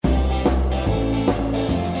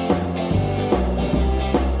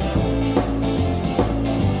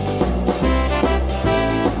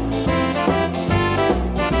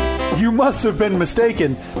must have been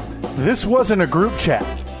mistaken. This wasn't a group chat.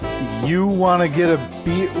 You want to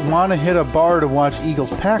hit a bar to watch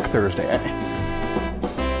Eagles Pack Thursday. I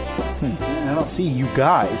don't see you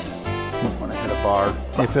guys want to hit a bar.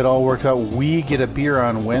 If it all works out, we get a beer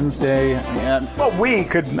on Wednesday. Yeah. Well,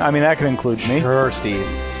 that could include me. Sure, Steve.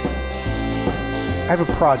 I have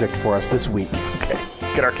a project for us this week. Okay.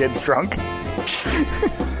 Get our kids drunk.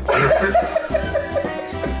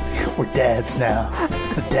 We're dads now.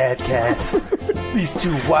 It's the Dad Cast. These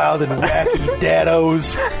two wild and wacky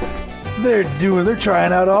daddos. They're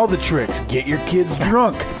trying out all the tricks. Get your kids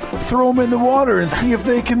drunk. Throw them in the water and see if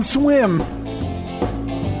they can swim.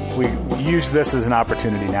 We use this as an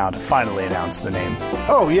opportunity now to finally announce the name.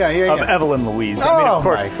 Oh, yeah. Of Evelyn Louise. Of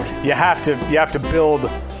course, you have to build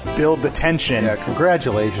the tension. Yeah,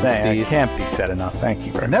 congratulations, Steve. It can't be said enough. Thank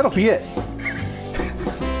you very much. And that'll be it.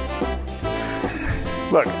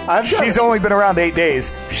 Look, she's only been around 8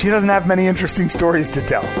 days. She doesn't have many interesting stories to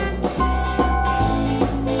tell.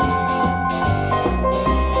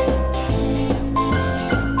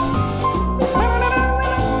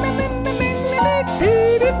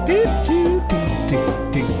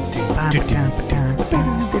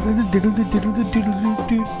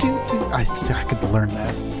 I could learn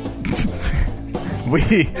that.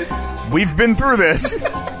 We've been through this.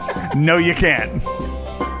 No, you can't.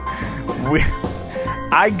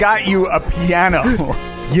 I got you a piano.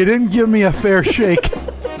 You didn't give me a fair shake.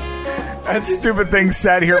 That stupid thing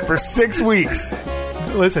sat here for 6 weeks.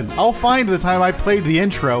 Listen, I'll find the time I played the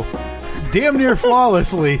intro damn near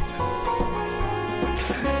flawlessly.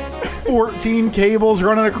 14 cables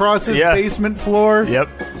running across his basement floor. Yep.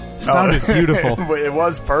 Sounded beautiful. It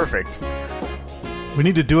was perfect. We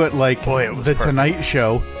need to do it like the Tonight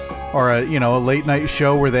Show or a late night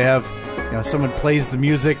show where they have someone plays the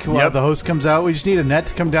music while the host comes out. We just need Annette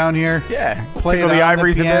to come down here. Yeah. Play Tickle the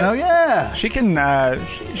ivories the piano. a bit. Yeah. She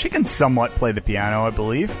can somewhat play the piano, I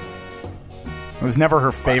believe. It was never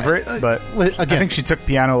her favorite, but again, I think she took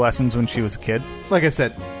piano lessons when she was a kid. Like I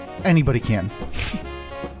said, anybody can.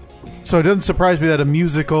 So it doesn't surprise me that a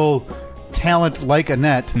musical talent like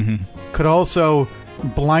Annette could also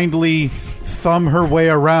blindly thumb her way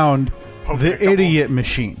around the idiot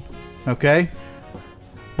machine. Okay?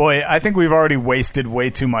 Boy, I think we've already wasted way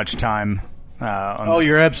too much time on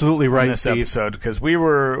you're absolutely right, on this Steve. episode, because we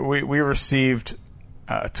received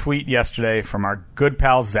a tweet yesterday from our good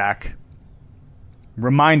pal Zach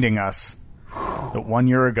reminding us that 1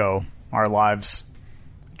 year ago our lives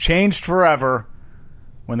changed forever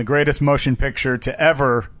when the greatest motion picture to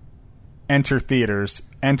ever entered theaters,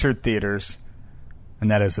 and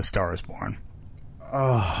that is A Star Is Born.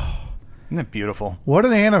 Oh. Isn't it beautiful? What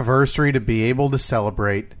an anniversary to be able to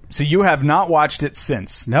celebrate. So you have not watched it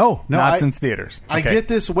since? No. Not since theaters. Okay. I get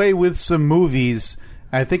this way with some movies.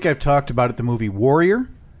 I think I've talked about it, the movie Warrior.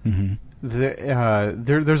 Mm-hmm.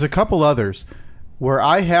 There's a couple others where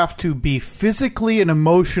I have to be physically and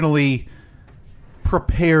emotionally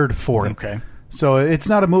prepared for it. Okay. So it's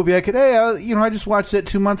not a movie I could, I just watched it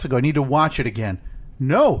 2 months ago. I need to watch it again.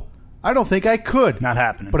 No, I don't think I could. Not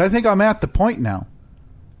happening. But I think I'm at the point now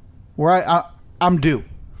where I'm due.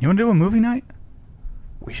 You want to do a movie night?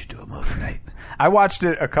 We should do a movie night. I watched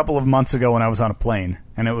it a couple of months ago when I was on a plane,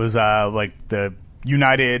 and it was like the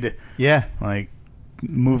United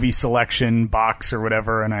movie selection box or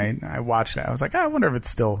whatever, and I watched it. I was like, I wonder if it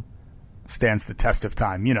still stands the test of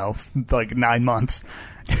time, like 9 months.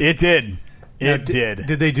 It did. It did.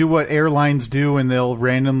 Did they do what airlines do, and they'll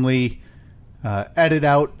randomly edit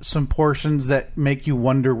out some portions that make you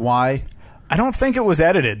wonder why? I don't think it was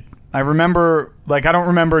edited. I don't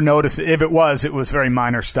remember noticing. If it was very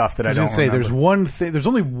minor stuff that I don't remember. There's one thing. There's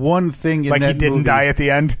only one thing in that movie. Like he didn't die at the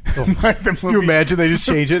end? Like the movie. Can you imagine they just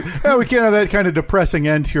change it? We can't have that kind of depressing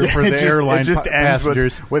end here for the airline passengers. It just ends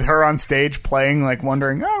with her on stage playing,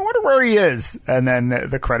 wondering, I wonder where he is. And then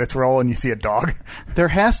the credits roll and you see a dog. There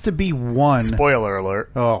has to be one. Spoiler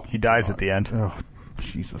alert. Oh, he dies at the end. Oh,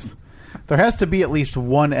 Jesus. There has to be at least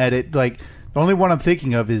one edit. The only one I'm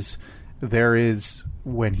thinking of is there is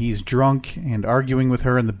when he's drunk and arguing with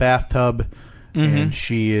her in the bathtub, and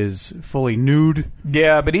she is fully nude.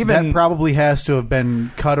 Yeah, but even that probably has to have been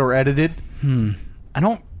cut or edited. I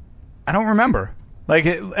don't remember.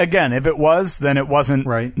 Again, if it was, then it wasn't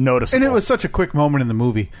noticeable. And it was such a quick moment in the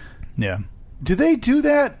movie. Yeah. Do they do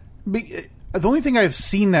that? The only thing I've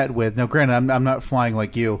seen that with, now granted, I'm not flying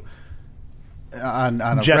like you on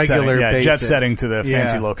a regular basis. Jet setting to the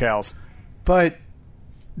fancy locales. But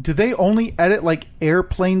do they only edit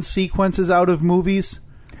airplane sequences out of movies?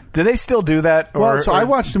 Do they still do that? I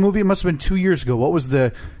watched a movie, it must have been 2 years ago. What was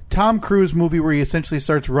the Tom Cruise movie where he essentially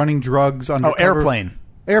starts running drugs undercover? Airplane.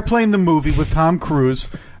 Airplane the movie with Tom Cruise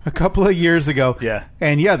a couple of years ago. Yeah.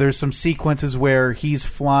 And yeah, there's some sequences where he's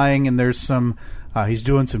flying and there's some he's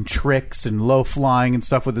doing some tricks and low flying and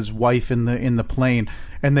stuff with his wife in the plane,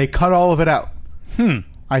 and they cut all of it out.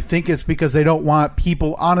 I think it's because they don't want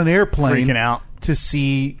people on an airplane freaking out to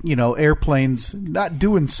see, airplanes not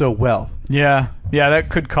doing so well. Yeah, that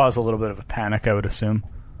could cause a little bit of a panic, I would assume.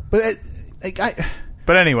 But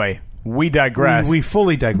But anyway, we digress. We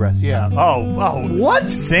fully digress. Yeah. Oh, what?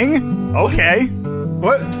 Sing? Okay.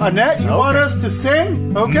 What, Annette? You want us to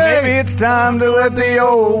sing? Okay. Maybe it's time to let the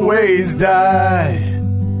old ways die.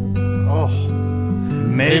 Oh.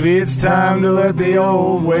 Maybe it's time to let the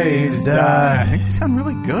old ways die. I think you sound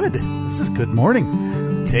really good. This is good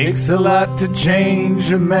morning. Takes a lot to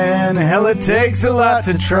change a man. Hell, it takes a lot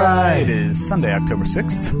to try. It is Sunday, October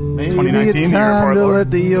 6th, Maybe 2019. it's time to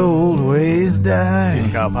let the old ways die.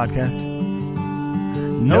 Stephen Kyle Podcast.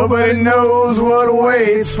 Nobody knows what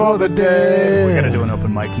awaits for the dead. We're going to do an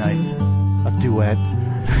open mic night. A duet.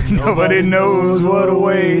 Nobody knows what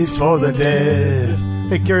awaits for the dead.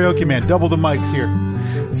 Hey, karaoke man, double the mics here.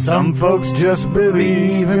 Some folks just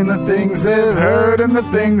believe in the things they've heard and the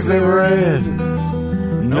things they've read.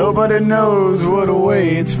 Nobody knows what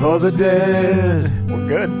awaits for the dead. We're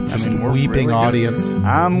good. We're weeping really audience. Good.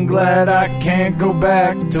 I'm glad I can't go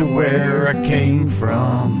back to where I came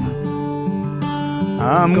from.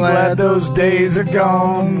 I'm glad those days are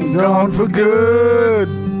gone for good.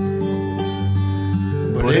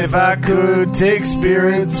 But if I could take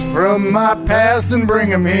spirits from my past and bring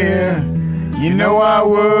them here, you know I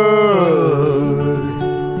would.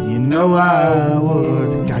 You know I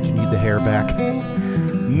would. God, you need the hair back.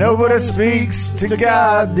 Nobody speaks to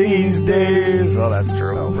God these days. Well, that's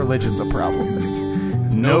true. Well, religion's a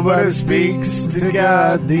problem. Nobody speaks to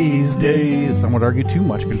God these days. Some would argue too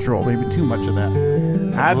much control, maybe too much of that.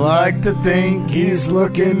 I'd like to think he's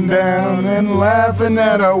looking down and laughing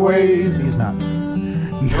at our ways. He's not.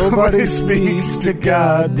 Nobody speaks to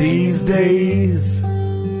God these days.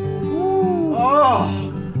 Oh!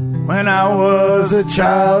 When I was a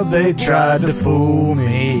child, they tried to fool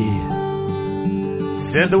me.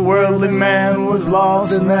 Said the worldly man was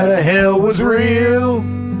lost and that hell was real.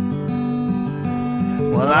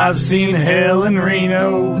 Well, I've seen hell in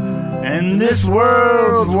Reno, and this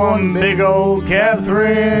world's one big old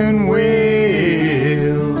Catherine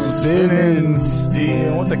wheel. Spinning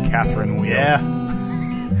steel. What's a Catherine wheel? Yeah.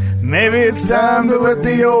 Maybe it's time to let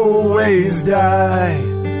the old ways die.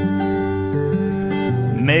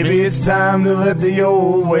 Maybe it's time to let the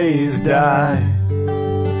old ways die.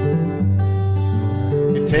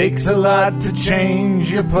 It takes a lot to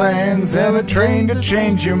change your plans and a train to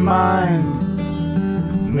change your mind.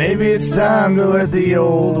 Maybe it's time to let the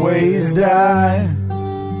old ways die.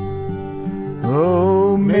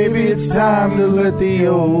 Oh, maybe it's time to let the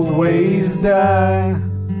old ways die.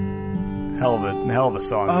 Hell of a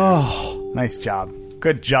song. Oh. Nice job.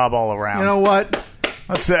 Good job all around. You know what?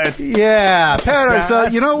 That's it. Yeah, pat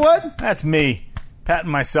ourselves. You know what? That's me. Patting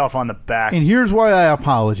myself on the back. And here's why I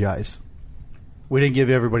apologize. We didn't give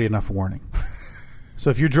everybody enough warning. So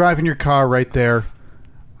if you're driving your car right there,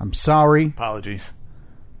 I'm sorry. Apologies.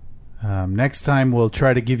 Next time we'll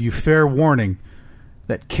try to give you fair warning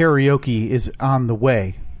that karaoke is on the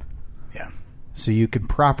way. Yeah. So you can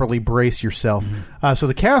properly brace yourself. So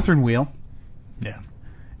the Catherine wheel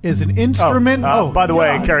is an instrument... by the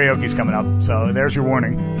way, karaoke's coming up, so there's your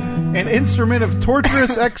warning. An instrument of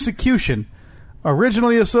torturous execution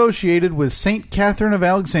originally associated with St. Catherine of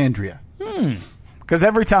Alexandria. Because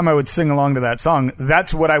every time I would sing along to that song,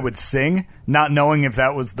 that's what I would sing, not knowing if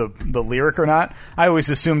that was the lyric or not. I always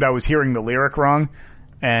assumed I was hearing the lyric wrong,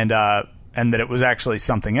 and that it was actually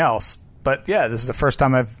something else. But yeah, this is the first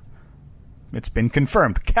time it's been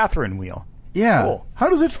confirmed. Catherine wheel. Yeah. Cool. How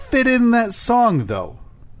does it fit in that song, though?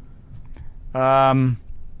 Like,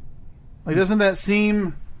 doesn't that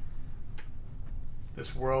seem...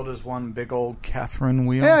 This world is one big old Catherine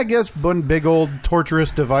wheel. Yeah, I guess one big old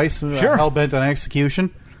torturous device, sure. Hell-bent on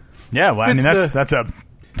execution. Yeah, well, I mean, that's a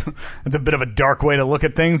bit of a dark way to look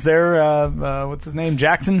at things there. What's his name?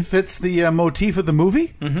 Jackson? Fits the motif of the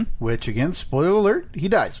movie, which, again, spoiler alert, he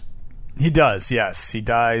dies. He does, yes. He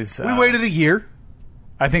dies. We waited a year.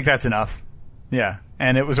 I think that's enough. Yeah.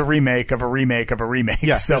 And it was a remake of a remake of a remake.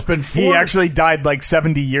 Yeah, so there's been he actually died like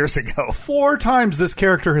 70 years ago. 4 times this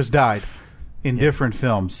character has died in different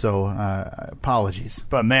films, so apologies.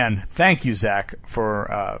 But man, thank you, Zach,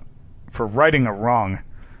 for righting a wrong.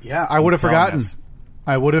 Yeah, I would have forgotten.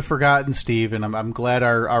 I would have forgotten, Steve, and I'm glad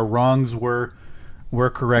our wrongs were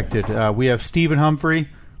corrected. We have Stephen Humphrey,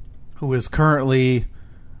 who is currently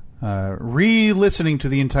re-listening to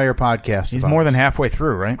the entire podcast. He's more than halfway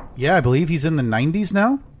through, right? Yeah, I believe he's in the 90s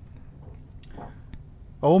now.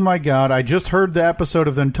 Oh my God, I just heard the episode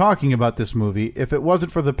of them talking about this movie. If it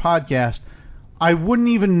wasn't for the podcast, I wouldn't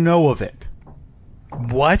even know of it.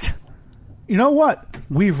 What? You know what?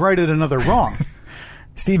 We've righted another wrong.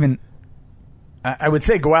 Steven, I would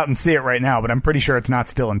say go out and see it right now, but I'm pretty sure it's not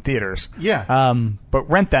still in theaters. Yeah. But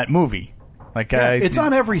rent that movie. It's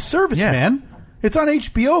on every service, man. It's on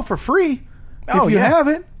HBO for free. If you have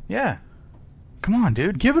it. Yeah. Come on,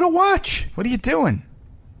 dude. Give it a watch. What are you doing?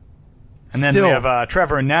 And then we have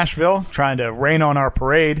Trevor in Nashville trying to rain on our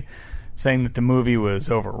parade, saying that the movie was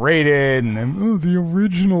overrated and then, the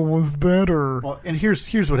original was better. Well, and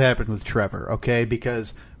here's what happened with Trevor, okay?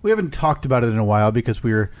 Because we haven't talked about it in a while because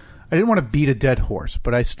I didn't want to beat a dead horse,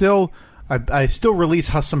 but I still release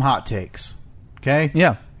some hot takes, okay?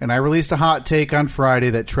 Yeah. And I released a hot take on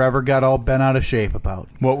Friday that Trevor got all bent out of shape about.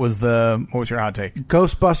 What was your hot take?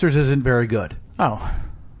 Ghostbusters isn't very good. Oh,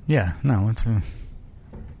 yeah, no, it's.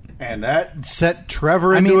 And that set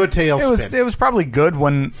Trevor into a tailspin. It was probably good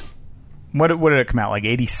when. What did it come out, like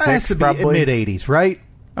 86? Probably mid 80s, right?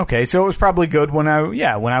 Okay, so it was probably good when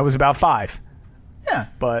I was about 5. Yeah,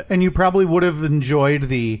 but and you probably would have enjoyed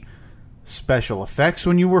the special effects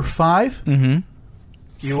when you were 5. Mm-hmm.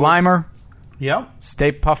 Slimer. Yep.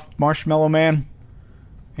 Stay Puft Marshmallow Man.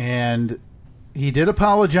 And he did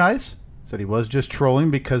apologize. Said he was just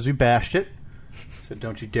trolling because we bashed it. Said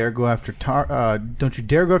don't you dare go after Top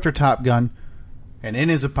Gun. And in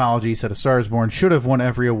his apology, he said A Star Is Born should have won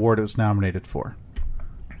every award it was nominated for.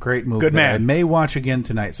 Great movie. Good man. I may watch again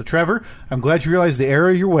tonight. So Trevor, I'm glad you realized the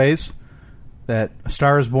error of your ways. That A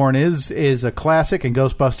Star Is Born is a classic and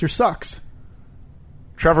Ghostbusters sucks.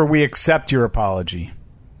 Trevor, we accept your apology.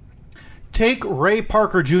 Take Ray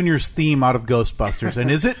Parker Jr.'s theme out of Ghostbusters, and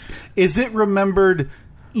is it remembered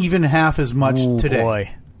even half as much today?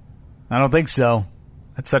 Boy, I don't think so.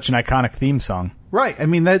 That's such an iconic theme song. Right. I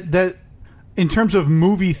mean that in terms of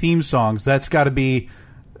movie theme songs, that's got to be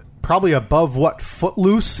probably above what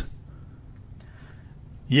Footloose.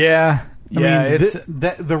 Yeah. I mean,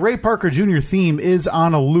 the Ray Parker Jr. theme is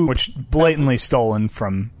on a loop, which blatantly stolen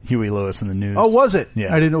from Huey Lewis in the News. Oh, was it?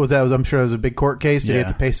 Yeah. I didn't know what that was. I'm sure it was a big court case. Did he have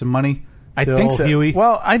to pay some money? I think so. Huey?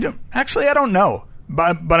 Well, I don't know.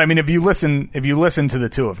 But I mean, if you listen to the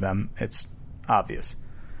two of them, it's obvious.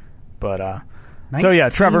 But so yeah,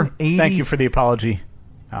 Trevor, thank you for the apology.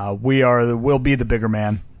 We'll be the bigger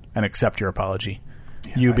man and accept your apology.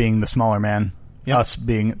 Yeah, you being the smaller man, us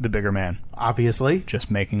being the bigger man. Obviously, just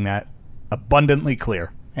making that abundantly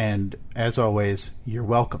clear. And as always, you're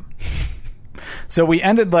welcome. So we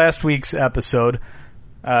ended last week's episode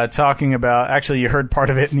talking about. Actually, you heard part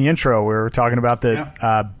of it in the intro. We were talking about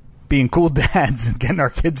being cool dads and getting our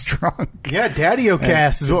kids drunk. Yeah,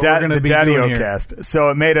 Daddy-O-Cast is what we're going to be doing here. Daddy-O-Cast. So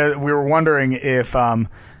it made we were wondering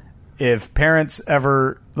if parents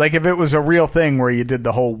ever, like, if it was a real thing where you did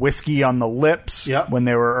the whole whiskey on the lips when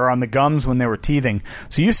they were, or on the gums when they were teething.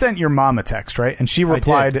 So you sent your mom a text, right? And she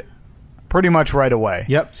replied pretty much right away.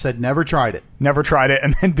 Yep, said never tried it. Never tried it.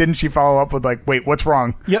 And then didn't she follow up with like, wait, what's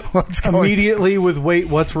wrong? Yep. Immediately with, wait,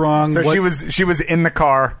 what's wrong? So she was in the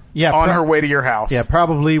car on her way to your house. Yeah,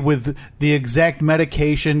 probably with the exact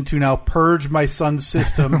medication to now purge my son's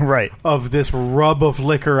system of this rub of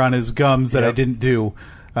liquor on his gums that I didn't do.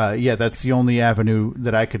 That's the only avenue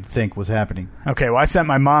that I could think was happening. Okay, well, I sent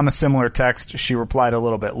my mom a similar text. She replied a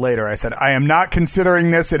little bit later. I said, I am not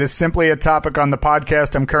considering this. It is simply a topic on the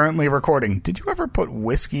podcast I'm currently recording. Did you ever put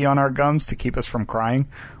whiskey on our gums to keep us from crying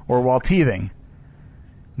or while teething?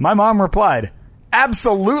 My mom replied,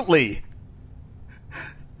 absolutely.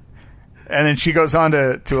 And then she goes on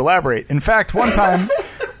to elaborate. In fact, one time,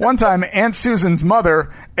 Aunt Susan's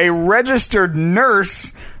mother, a registered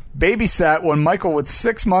nurse, babysat when Michael was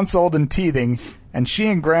 6 months old and teething, and she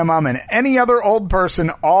and Grandmom and any other old person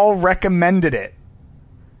all recommended it.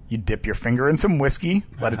 You dip your finger in some whiskey,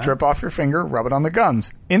 let it drip off your finger, rub it on the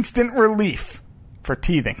gums. Instant relief for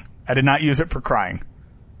teething. I did not use it for crying.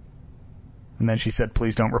 And then she said,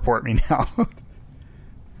 please don't report me now.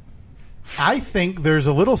 I think there's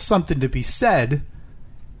a little something to be said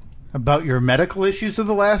about your medical issues of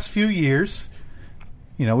the last few years.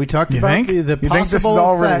 You know, we talked about the possible. You think this is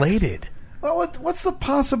all related? Well, what's the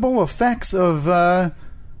possible effects of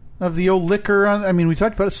the old liquor? We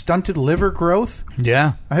talked about stunted liver growth.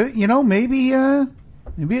 Yeah. Maybe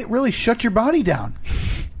it really shut your body down.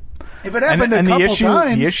 If it happened a couple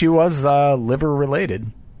times, the issue was liver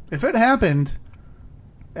related. If it happened,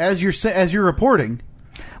 as you're reporting.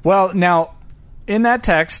 Well, now in that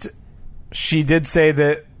text, she did say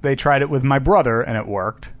that they tried it with my brother, and it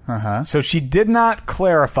worked. Uh-huh. So she did not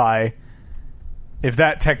clarify if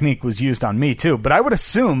that technique was used on me, too. But I would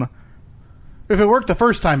assume... If it worked the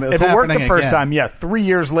first time, if it worked the first time, 3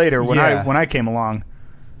 years later when Yeah. I came along...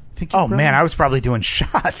 Think your brother- I was probably doing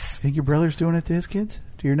shots. Think your brother's doing it to his kids?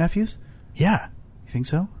 To your nephews? Yeah. You think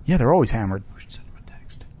so? Yeah, they're always hammered. We should send him a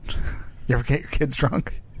text. You ever get your kids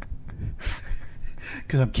drunk?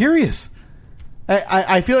 Because I'm curious.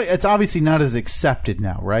 I feel like it's obviously not as accepted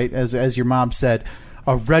now, right? As your mom said,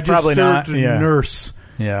 a registered nurse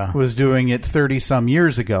was doing it 30-some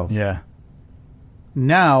years ago. Yeah.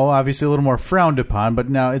 Now, obviously, a little more frowned upon, but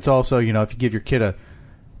now it's also, if you give your kid a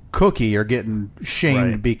cookie, you're getting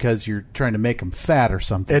shamed because you're trying to make them fat or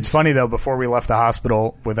something. It's funny, though, before we left the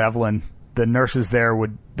hospital with Evelyn, the nurses there,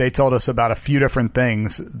 they told us about a few different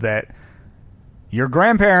things that your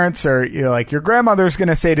grandparents or your grandmother's going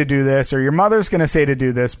to say to do this or your mother's going to say to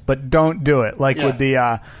do this, but don't do it. With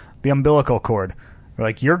the umbilical cord.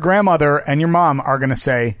 Like your grandmother and your mom are going to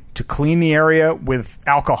say to clean the area with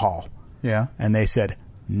alcohol. Yeah. And they said,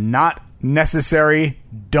 not necessary,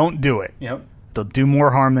 don't do it. Yep. It'll do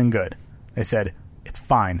more harm than good. They said, it's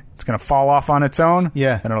fine. It's going to fall off on its own.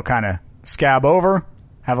 Yeah. And it'll kind of scab over,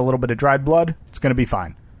 have a little bit of dried blood. It's going to be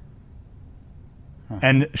fine. Huh.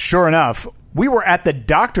 And sure enough, we were at the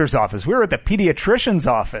doctor's office. We were at the pediatrician's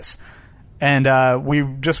office. And we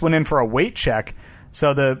just went in for a weight check.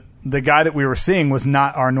 So the guy that we were seeing was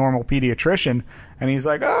not our normal pediatrician. And he's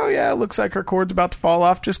like, oh, yeah, it looks like her cord's about to fall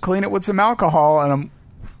off. Just clean it with some alcohol.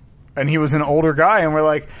 And he was an older guy. And we're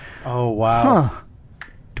like, oh, wow. Huh.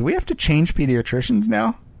 Do we have to change pediatricians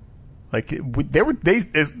now? They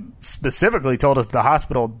specifically told us the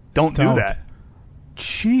hospital don't do that.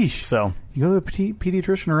 Sheesh. So you go to the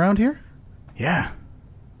pediatrician around here? Yeah.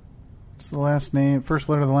 What's the last name? First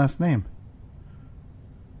letter of the last name?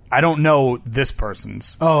 I don't know this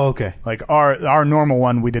person's. Oh, okay. Like our normal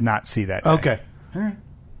one, we did not see that day. Okay. All right.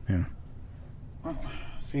 Yeah.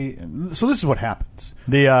 See, so this is what happens.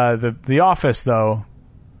 The office, though,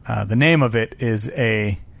 the name of it is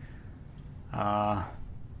it's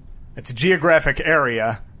a geographic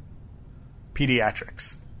area,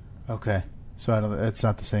 pediatrics. Okay. So it's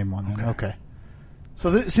not the same one then. Okay.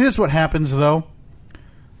 So this is what happens, though,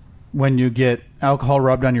 when you get alcohol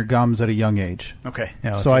rubbed on your gums at a young age. Okay.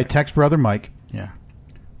 Yeah, so I text Brother Mike. Yeah.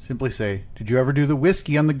 Simply say, did you ever do the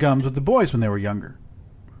whiskey on the gums with the boys when they were younger?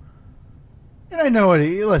 And I know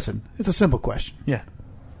it. Listen, it's a simple question. Yeah.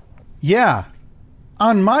 Yeah.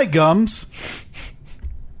 On my gums.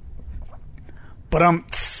 But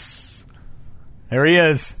there he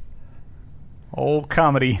is. Old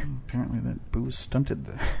comedy. Apparently that booze stunted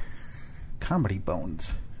the comedy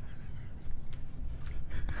bones.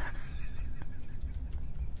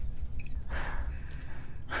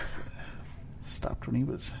 Stopped when he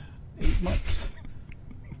was 8 months.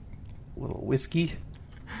 A little whiskey.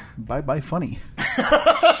 Bye-bye funny.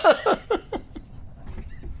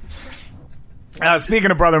 Speaking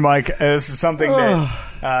of Brother Mike, this is something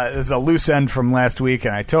that is a loose end from last week,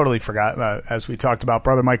 and I totally forgot. As we talked about,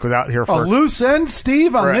 Brother Mike was out here for... A loose end,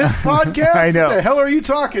 Steve, on this podcast? I know. What the hell are you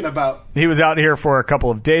talking about? He was out here for a couple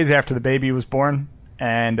of days after the baby was born,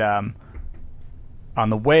 and on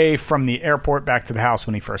the way from the airport back to the house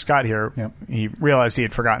when he first got here, he realized he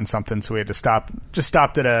had forgotten something, so we had to stop. Just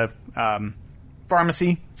stopped at a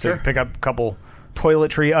pharmacy to pick up a couple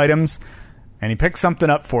toiletry items, and he picked something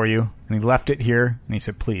up for you, and he left it here, and he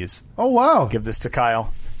said, please. Oh, wow. Give this to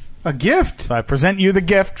Kyle. A gift? So I present you the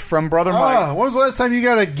gift from Brother Mike. When was the last time you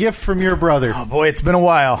got a gift from your brother? Oh, boy, it's been a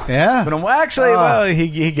while. Yeah? Actually,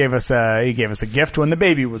 he gave us a gift when the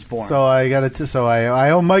baby was born. So I got it. So I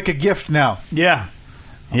owe Mike a gift now. Yeah.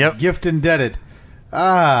 Yep. Gift indebted.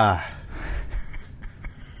 Mike,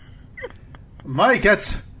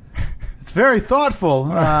 it's very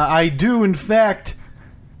thoughtful. I do, in fact,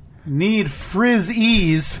 need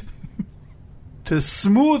Frizz-Ease to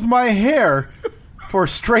smooth my hair for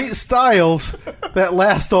straight styles that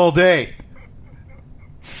last all day.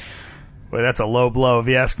 Well, that's a low blow, if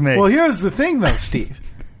you ask me. Well, here's the thing, though, Steve.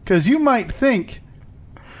 Because you might think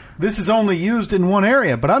this is only used in one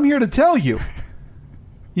area, but I'm here to tell you.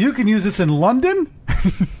 You can use this in London,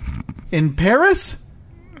 in Paris,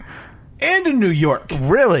 and in New York.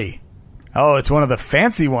 Really? Oh, it's one of the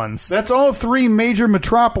fancy ones. That's all three major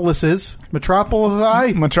metropolises.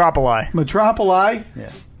 Metropoli? Metropoli.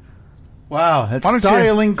 Yeah. Wow, that's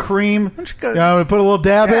styling cream. I'm going to put a little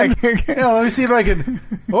dab in. Yeah, let me see if I can.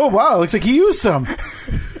 Oh, wow, looks like he used some.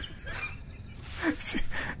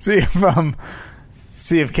 See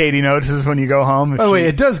if Katie notices when you go home. By the way,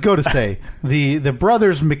 it does go to say the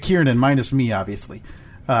brothers McKiernan, minus me, obviously,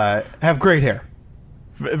 have great hair.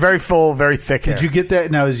 Very full, very thick hair. Did you get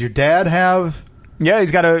that? Now, does your dad have Yeah,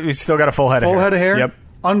 he's still got a full head of hair. full head of hair? Yep.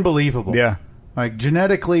 Unbelievable. Yeah. Like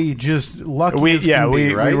genetically, just lucky. We as can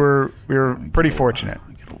be, right? we were pretty fortunate.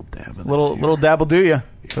 Get a little dab of this Little dab will do you.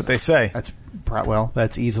 That's what they say.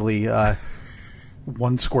 That's easily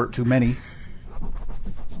one squirt too many.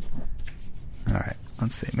 All right,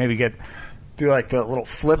 let's see. Maybe do like the little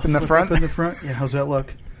flip in the front. Up in the front. Yeah, how's that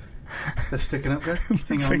look? That's sticking up good.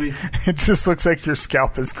 Hang on, me. It just looks like your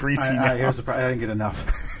scalp is greasy now. Here's the problem. I didn't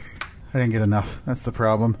get enough. That's the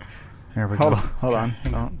problem. There we go. Hold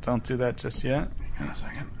on. Don't do that just yet. Hang on a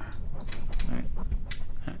second.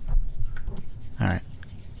 All right.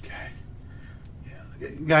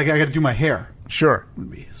 Okay. Yeah, I got to do my hair. Sure. I'm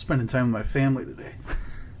going to be spending time with my family today. I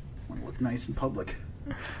want to look nice in public.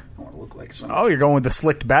 I want to look like something. Oh, you're going with the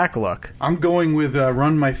slicked back look. I'm going with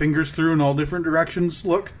run my fingers through in all different directions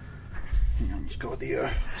look. Hang on, let's go with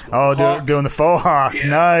the... doing the faux hawk. Yeah,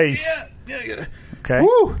 Nice. Yeah. Okay.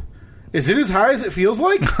 Woo! Is it as high as it feels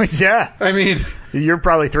like? Yeah. I mean... You're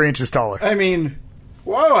probably 3 inches taller.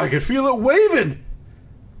 Wow, I could feel it waving.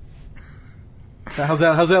 How's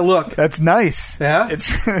that look? That's nice. Yeah?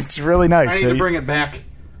 It's really nice. I need to bring it back.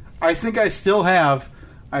 I think I still have.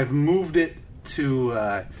 I've moved it to,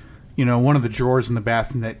 one of the drawers in the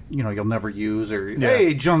bathroom that, you'll never use or,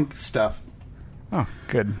 hey, junk stuff. Oh,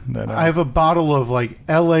 good. I have a bottle of,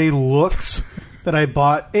 L.A. Looks that I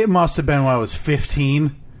bought. It must have been when I was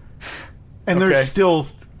 15. And there's still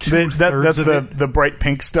that's of it. the bright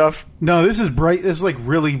pink stuff? No, this is bright. This is,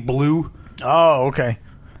 really blue. Oh, okay.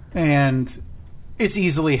 And it's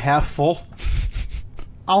easily half full.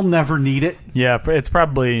 I'll never need it. Yeah, it's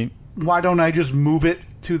probably... Why don't I just move it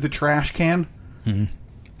to the trash can? Mm-hmm.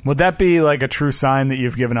 Would that be a true sign that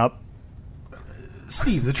you've given up?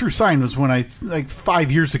 Steve, the true sign was when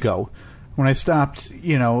 5 years ago, when I stopped,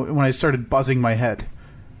 when I started buzzing my head.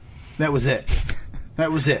 That was it. That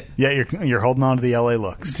was it. Yeah, you're holding on to the LA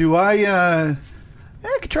Looks. Do I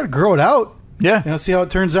could try to grow it out. Yeah. See how it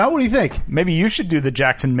turns out? What do you think? Maybe you should do the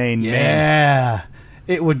Jackson, Maine. Yeah.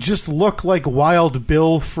 It would just look like Wild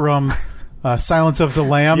Bill from Silence of the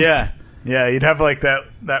Lambs. Yeah. Yeah, you'd have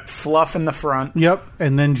that fluff in the front. Yep,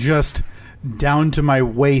 and then just down to my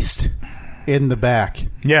waist in the back.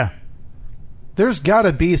 Yeah. There's got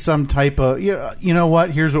to be some type of... You know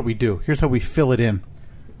what? Here's what we do. Here's how we fill it in.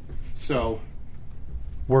 So,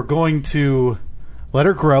 we're going to let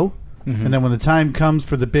her grow, and then when the time comes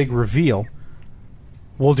for the big reveal,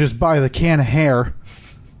 we'll just buy the can of hair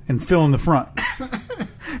and fill in the front.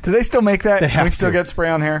 Do they still make that? They have we still to. get spray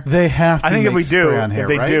on hair? They have to. I think if we do, hair, if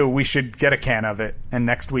they right? do, we should get a can of it. And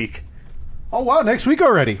next week. Oh, wow. Next week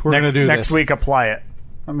already. We're going to do next this. week, apply it.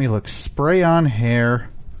 Let me look. Spray on hair.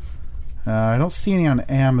 I don't see any on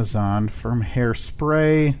Amazon. Firm hair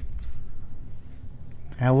spray.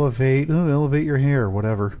 Elevate your hair,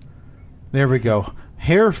 whatever. There we go.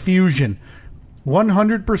 Hair Fusion.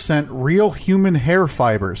 100% real human hair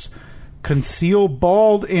fibers. Conceal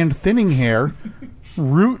bald and thinning hair.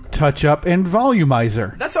 Root touch-up and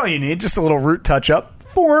volumizer. That's all you need. Just a little root touch-up.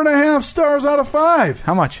 4.5 stars out of 5.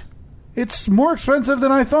 How much? It's more expensive than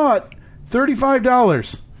I thought.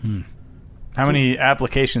 $35. How many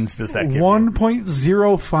applications does that give you?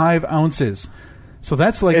 1.05 ounces. So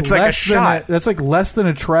that's it's less like a than shot. that's less than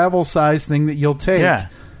a travel size thing that you'll take. Yeah.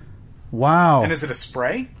 Wow. And is it a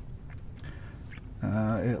spray?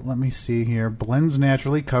 Let me see here. Blends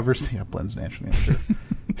naturally, covers... Yeah, blends naturally, I'm sure.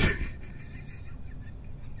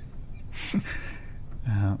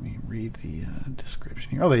 Let me read the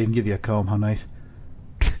description here. Oh, they didn't give you a comb. How nice.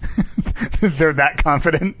 They're that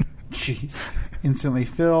confident. Jeez. Instantly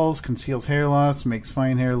fills, conceals hair loss, makes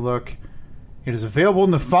fine hair look. It is available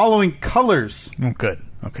in the following colors. Oh, good.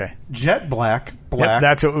 Okay. Jet black. Yep,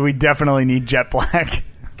 that's what we definitely need, jet black.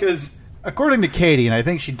 Because according to Katie, and I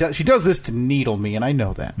think she does this to needle me, and I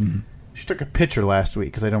know that. Mm-hmm. She took a picture last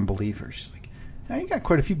week because I don't believe her. She's like, "Oh, you got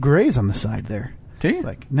quite a few grays on the side there." Do you? It's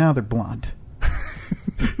like, no, they're blonde.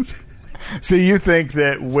 So you think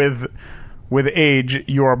that with age,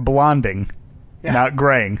 you're blonding, not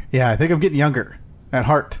graying. Yeah, I think I'm getting younger at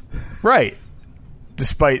heart. Right.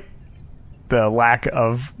 Despite the lack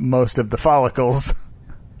of most of the follicles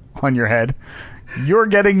on your head, you're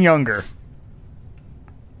getting younger.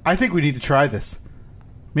 I think we need to try this.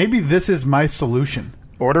 Maybe this is my solution.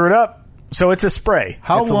 Order it up. So it's a spray.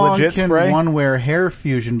 How it's long a legit can spray? one wear Hair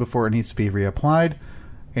Fusion before it needs to be reapplied?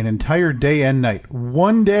 An entire day and night.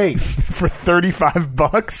 1 day. For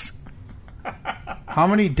 $35? How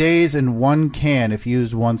many days in one can if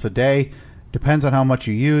used once a day? Depends on how much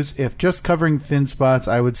you use. If just covering thin spots,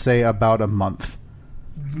 I would say about a month.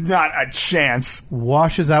 Not a chance.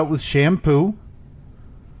 Washes out with shampoo.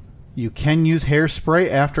 You can use hairspray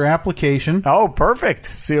after application. Oh, perfect.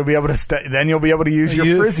 So you'll be able to then you'll be able to use your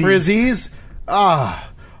frizzies.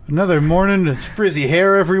 Another morning, there's frizzy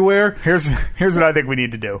hair everywhere. Here's what I think we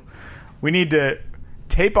need to do. We need to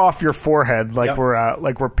tape off your forehead like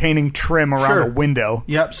we're painting trim around a window.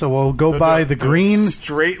 Yep. So we'll go by the green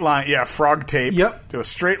straight line. Yeah, frog tape. Yep. Do a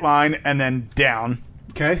straight line and then down.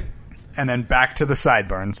 Okay. And then back to the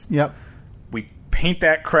sideburns. Yep. We paint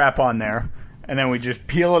that crap on there, and then we just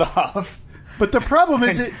peel it off. But the problem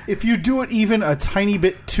is, if you do it even a tiny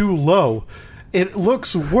bit too low, it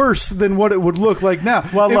looks worse than what it would look like now.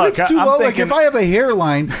 Well, if look, it's too I'm low, thinking, like if I have a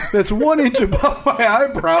hairline that's 1 inch above my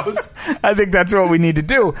eyebrows, I think that's what we need to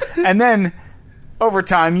do. And then over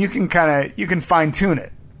time, you can fine tune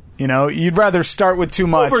it. You know, you'd rather start with too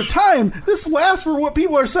much. Over time, this lasts for what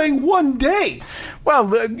people are saying 1 day.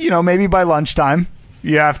 Well, you know, maybe by lunchtime,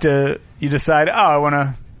 you decide, I want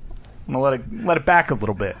to let it back a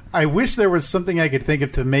little bit. I wish there was something I could think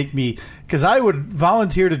of to make me, because I would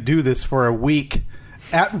volunteer to do this for a week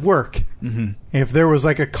at work if there was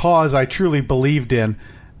like a cause I truly believed in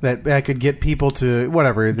that I could get people to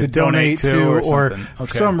donate to or for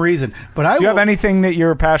some reason. But do you have anything that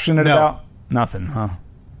you're passionate No. about? Nothing, huh?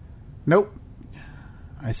 Nope.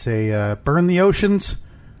 I say burn the oceans.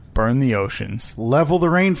 Burn the oceans. Level the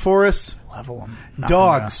rainforests. Level them.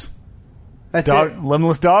 Dogs. That's it.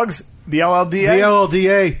 Limbless dogs? The LLDA? The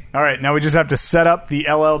LLDA. All right, now we just have to set up the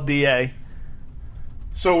LLDA.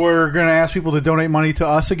 So we're going to ask people to donate money to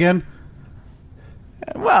us again?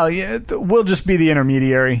 Well, yeah, we'll just be the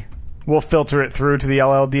intermediary. We'll filter it through to the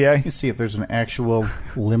LLDA. Let's see if there's an actual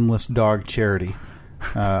limbless dog charity.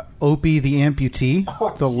 Opie the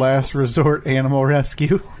Amputee, the Last Resort Animal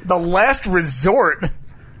Rescue. The Last Resort?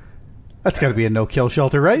 That's got to be a no-kill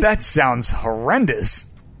shelter, right? That sounds horrendous.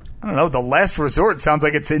 I don't know. The Last Resort sounds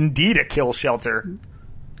like it's indeed a kill shelter.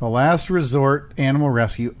 The Last Resort Animal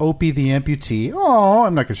Rescue, Opie the Amputee. Oh,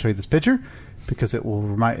 I'm not going to show you this picture because it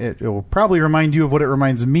will probably remind you of what it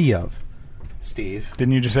reminds me of. Steve.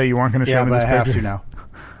 Didn't you just say you weren't going to show me this picture? Yeah, picture? but I have to now.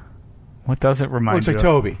 What does it remind you of? Looks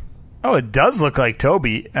like Toby. Oh, it does look like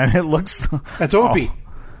Toby, and it looks... That's Opie.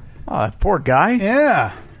 Oh, that poor guy.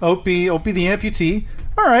 Yeah. Opie the Amputee.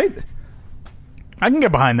 All right. I can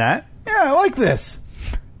get behind that. Yeah, I like this.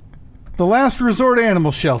 The Last Resort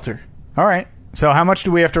Animal Shelter. All right. So how much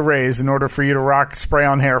do we have to raise in order for you to rock spray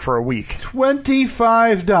on hair for a week?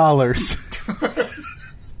 $25.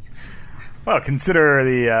 Well, consider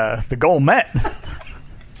the goal met.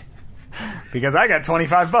 Because I got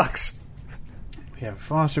 $25. We have a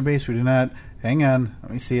foster base. We do not. Hang on.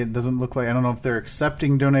 Let me see. It doesn't look like... I don't know if they're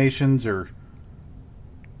accepting donations or...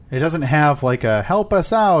 It doesn't have like a help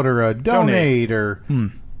us out or a donate. Or...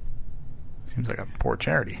 Seems like a poor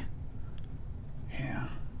charity. Yeah.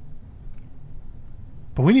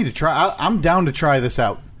 But we need to try... I'm down to try this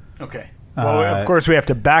out. Okay. Well, of course, we have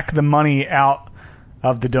to back the money out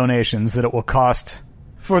of the donations that it will cost.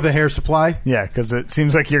 For the hair supply? Yeah, because it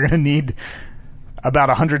seems like you're going to need about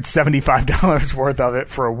 $175 worth of it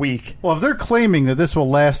for a week. Well, if they're claiming that this will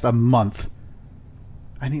last a month,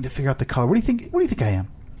 I need to figure out the color. What do you think I am?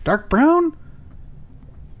 Dark brown?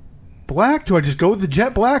 Black? Do I just go with the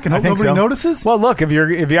jet black and hope nobody notices? Well, look, if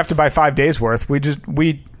you have to buy 5 days worth, we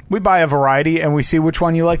buy a variety and we see which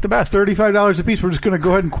one you like the best. $35 a piece. We're just going to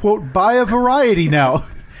go ahead and quote buy a variety now.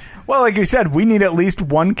 Well, like you said, we need at least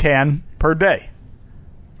 1 can per day.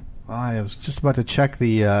 Well, I was just about to check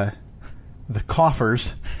the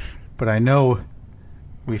coffers, but I know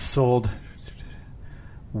we've sold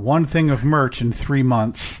 1 thing of merch in 3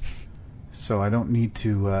 months, so I don't need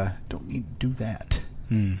to do that.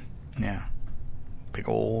 Yeah, big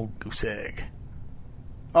old goose egg.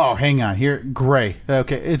 Oh, hang on here, gray.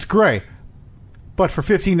 Okay, it's gray, but for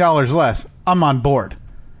 $15 less, I'm on board.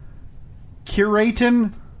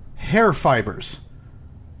 Curatin hair fibers.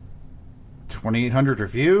 2,800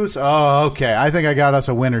 reviews. Oh, okay. I think I got us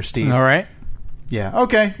a winner, Steve. All right. Yeah.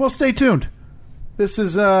 Okay. Well, stay tuned. This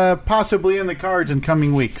is possibly in the cards in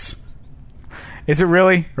coming weeks. Is it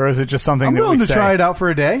really, or is it just something I'm that willing we to say? try it out for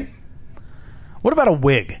a day. What about a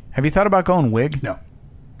wig? Have you thought about going wig? No.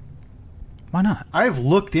 Why not? I've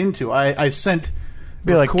looked into. I've sent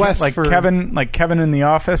Be like requests for Kevin in The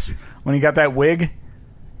Office when he got that wig.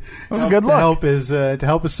 It was a good look. To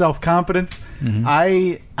help his self-confidence. Mm-hmm.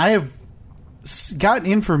 I have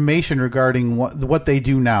gotten information regarding what they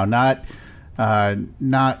do now, not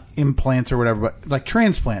implants or whatever, but like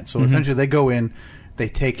transplants. So essentially, they go in, they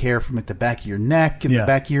take hair from at the back of your neck and the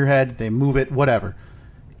back of your head, they move it, whatever.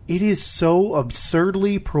 It is so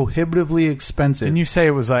absurdly, prohibitively expensive. Didn't you say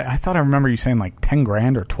it was like? I thought I remember you saying like 10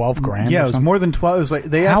 grand or 12 grand. Yeah, or it was something. more than 12. It was like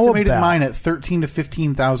they How estimated about- mine at $13,000 to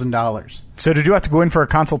 $15,000. So did you have to go in for a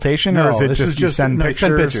consultation, or is it this just, was you send no, pictures?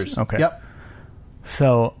 you send pictures. Okay. Yep.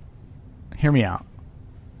 So, hear me out.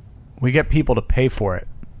 We get people to pay for it.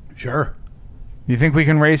 Sure. You think we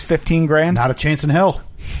can raise 15 grand? Not a chance in hell.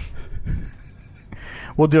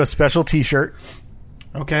 We'll do a special T-shirt.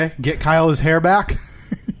 Okay. Get Kyle his hair back.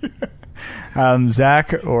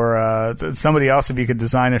 Zach or somebody else, if you could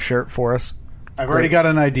design a shirt for us. I've already got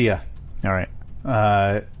an idea. All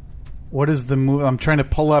right. What is the movie? I'm trying to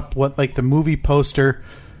pull up what like the movie poster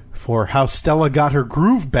for how Stella got her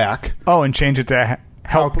groove back. Oh, and change it to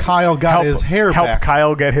help Kyle got his hair help back.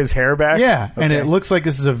 Kyle get his hair back. Yeah, and Okay. it looks like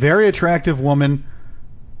this is a very attractive woman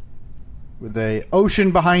with a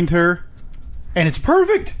ocean behind her, and it's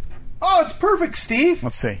perfect. Oh, it's perfect, Steve.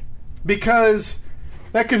 Let's see. Because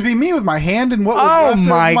that could be me with my hand and what was Oh left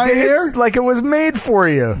my! of my hair. It's like it was made for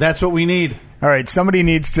you. That's what we need. All right, somebody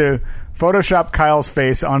needs to Photoshop Kyle's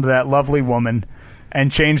face onto that lovely woman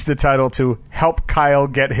and change the title to "Help Kyle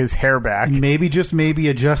Get His Hair Back." Maybe, just maybe,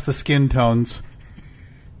 adjust the skin tones.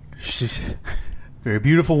 She's a very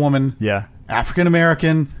beautiful woman. Yeah, African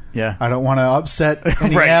American. yeah. I don't want to upset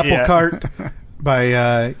any Right, apple yeah. cart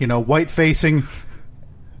by white facing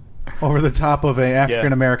over the top of a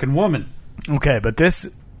African American woman. Okay, but this,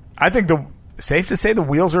 I think safe to say the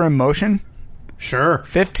wheels are in motion. Sure.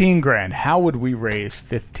 15 grand. How would we raise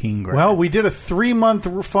 15 grand? Well, we did a 3-month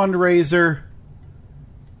fundraiser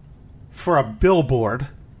for a billboard,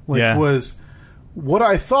 which Yeah. was what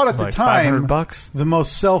I thought at the like time $500. the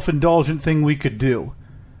most self-indulgent thing we could do.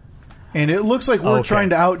 And it looks like we're Okay. trying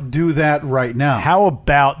to outdo that right now. How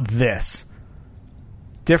about this?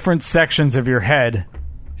 Different sections of your head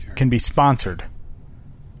can be sponsored.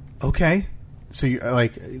 Okay. So you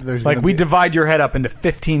there's Like gonna we be- divide your head up into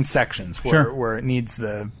 15 sections where, Sure. where it needs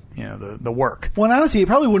the work. Well, honestly, you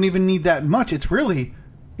probably wouldn't even need that much. It's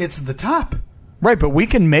the top. Right, but we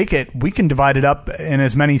can divide it up in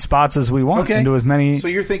as many spots as we want. Okay. Into as many. So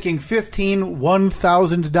you're thinking 15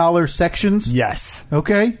 $1,000 sections? Yes.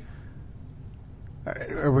 Okay. How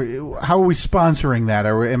are we sponsoring that?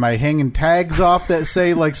 Am I hanging tags off that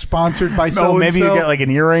say like sponsored by so Oh, maybe you get like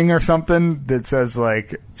an earring or something that says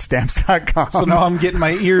like stamps.com. So now I'm getting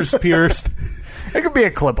my ears pierced. It could be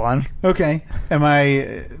a clip-on. Okay.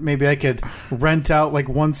 Maybe I could rent out like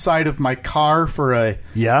one side of my car for a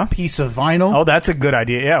Yeah. piece of vinyl? Oh, that's a good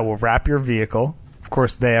idea. Yeah, we'll wrap your vehicle. Of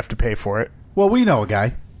course, they have to pay for it. Well, we know a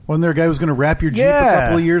guy. Wasn't there a guy who was going to wrap your Jeep Yeah. a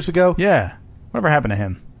couple of years ago? Yeah. Whatever happened to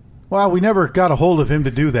him? Well, we never got a hold of him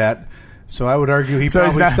to do that. So I would argue he he's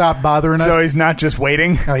probably not- stopped bothering us. So he's not just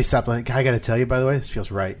waiting. Oh, he stopped. Like, I got to tell you, by the way, this feels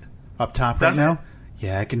right. Up top Does right it? now?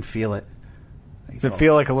 Yeah, I can feel it. Does it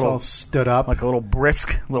feel like a It's little all stood up? like a little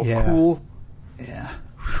brisk, a little Yeah. cool? Yeah.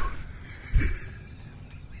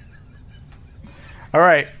 All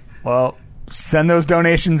right. Well, send those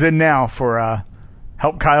donations in now for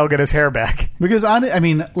help Kyle get his hair back. Because,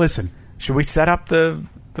 listen, Should we set up the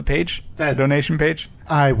page? The donation page?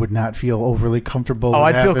 I would not feel overly comfortable. Oh,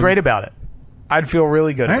 with I'd feel having- great about it. I'd feel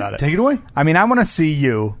really good All about right, it. take it away. I mean, I want to see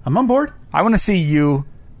you. I'm on board. I want to see you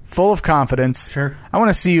full of confidence. Sure. I want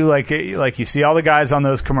to see you like you see all the guys on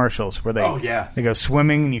those commercials where they Oh, yeah. they go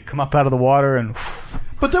swimming and you come up out of the water and.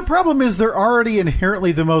 But the problem is they're already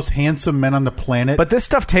inherently the most handsome men on the planet. But this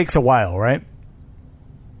stuff takes a while, right?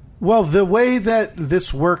 Well, the way that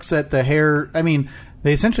this works at the hair,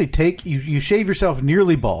 they essentially take you shave yourself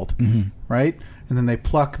nearly bald, right? And then they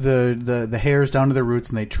pluck the hairs down to the roots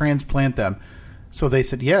and they transplant them. So they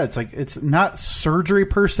said, yeah, it's not surgery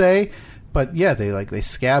per se, but yeah, they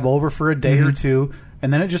scab over for a day or two,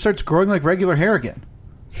 and then it just starts growing like regular hair again.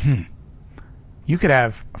 You could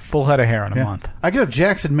have a full head of hair in a month. I could have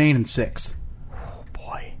Jackson Maine in 6. Oh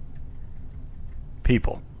boy,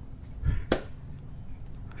 people,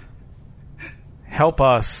 help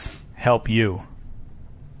us, help you,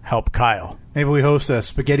 help Kyle. Maybe we host a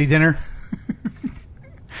spaghetti dinner.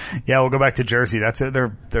 Yeah, we'll go back to Jersey. That's it.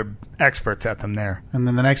 They're experts at them there. And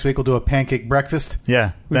then the next week we'll do a pancake breakfast.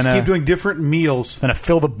 Yeah. We just keep doing different meals. Then a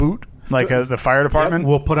fill the boot, like the fire department. Yep,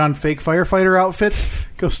 we'll put on fake firefighter outfits,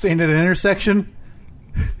 go stand at an intersection,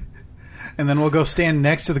 and then we'll go stand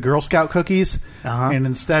next to the Girl Scout cookies. And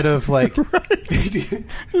instead of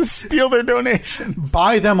Just steal their donations.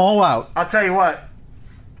 buy them all out. I'll tell you what.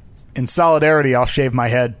 In solidarity, I'll shave my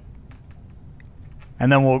head,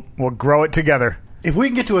 and then we'll grow it together. If we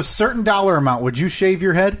can get to a certain dollar amount, would you shave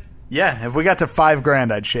your head? Yeah, if we got to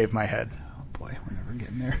 $5,000, I'd shave my head. Oh boy, we're never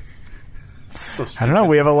getting there. So I don't know.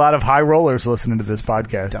 We have a lot of high rollers listening to this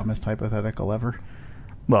podcast. dumbest hypothetical ever.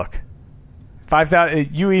 look,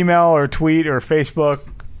 5,000. You email or tweet or Facebook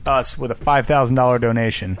us with a $5,000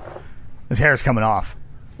 donation. His hair's coming off.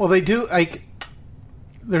 Well, they do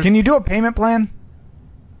Can you do a payment plan?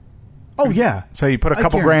 Oh yeah. So you put a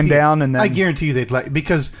couple grand down, and then I guarantee you they'd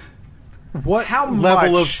because what How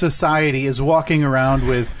level much? of society is walking around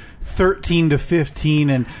with 13 to 15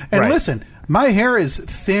 and Right. listen, my hair is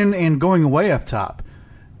thin and going away up top,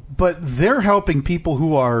 but they're helping people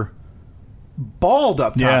who are bald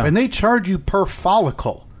up top, Yeah. and they charge you per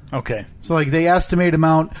follicle. okay. So like they estimate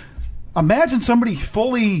amount. Imagine somebody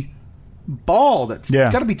fully bald. It's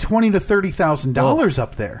Yeah. got to be $20,000 to $30,000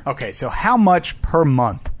 up there. Okay, so how much per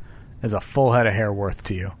month is a full head of hair worth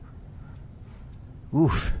to you?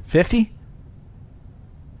 Oof. 50?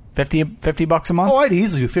 50 bucks a month? Oh, I'd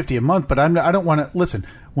easily do 50 a month, but I don't want to listen.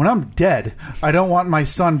 When I'm dead, I don't want my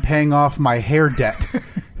son paying off my hair debt.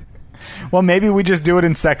 Well, maybe we just do it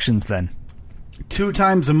in sections then. 2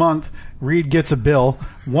 times a month, Reed gets a bill.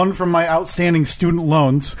 One from my outstanding student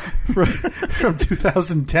loans from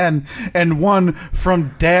 2010, and one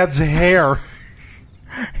from Dad's hair.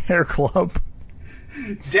 Hair club.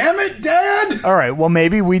 Damn it, Dad! All right, well,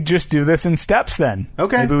 maybe we just do this in steps then.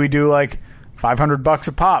 Okay. Maybe we do like $500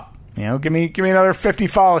 a pop. You know, give me another 50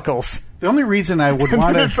 follicles. The only reason I would And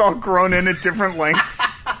want then to... it's all grown in at different lengths.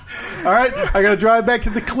 All right, I got to drive back to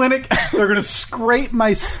the clinic. They're going to scrape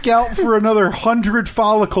my scalp for another 100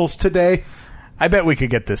 follicles today. I bet we could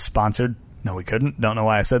get this sponsored. No, we couldn't. Don't know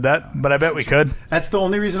why I said that, but I bet we could. That's the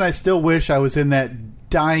only reason I still wish I was in that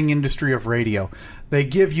dying industry of radio. They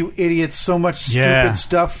give you idiots so much stupid Yeah.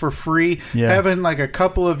 stuff for free. Yeah. Having like a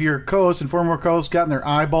couple of your co-hosts and former co-hosts gotten their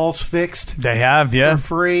eyeballs fixed They have, yeah. for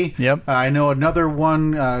free. Yep. I know another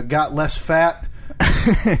one got less fat.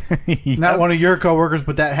 Yep. Not one of your coworkers,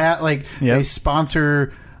 but that hat, like, Yep. they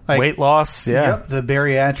sponsor like Weight loss, yeah. Yep, the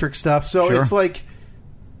bariatric stuff. So Sure. it's like,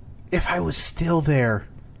 if I was still there,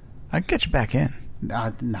 I'd get you back in.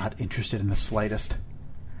 not interested in the slightest.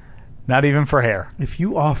 Not even for hair. If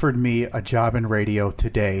you offered me a job in radio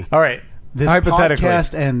today, All right. this Hypothetically,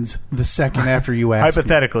 podcast ends the second after you ask.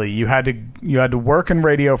 hypothetically, you had to work in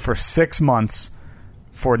radio for 6 months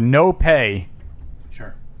for no pay, Me.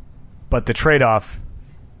 Sure. but the trade-off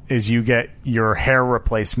is you get your hair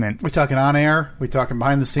replacement. We talking on air? We talking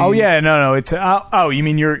behind the scenes? Oh yeah, no, it's you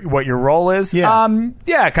mean what your role is? Yeah.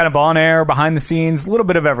 Yeah, kind of on air, behind the scenes, a little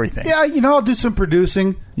bit of everything. Yeah, I'll do some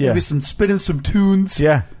producing. Yeah. Maybe some spinning some tunes.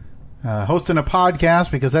 Yeah. Hosting a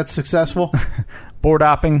podcast because that's successful. Board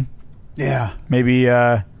hopping, Yeah. maybe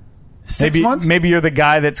 6 months? maybe you're the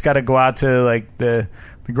guy that's got to go out to like the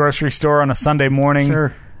grocery store on a Sunday morning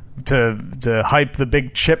Sure. to hype the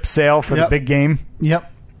big chip sale for the Yep. big game. Yep.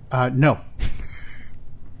 No.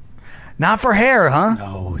 Not for hair, huh?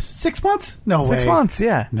 No. 6 months? No way. 6 months,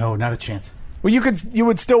 yeah. No, not a chance. Well, you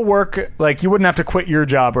would still work, like you wouldn't have to quit your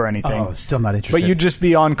job or anything, Oh, still not interested. but you'd just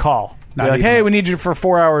be on call. Not Be like, even. hey, we need you for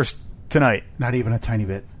 4 hours tonight. Not even a tiny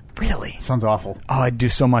bit. Really? Sounds awful. Oh, I'd do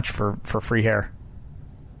so much for free hair.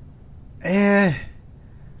 Eh.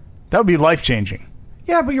 That would be life changing.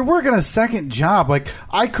 Yeah, but you're working a second job. Like,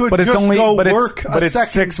 I could But it's just only go but work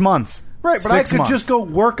it's 6 months. Right, but 6 I could months. just go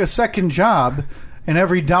work a second job, and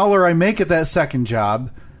every dollar I make at that second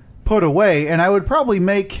job, put away, and I would probably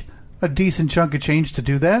make a decent chunk of change to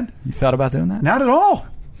do that. You thought about doing that? Not at all.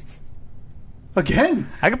 Again.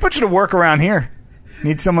 I could put you to work around here.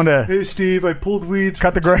 Need someone to. Hey, Steve, I pulled weeds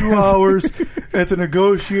Cut the for 2 grass. hours at the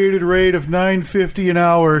negotiated rate of $9.50 an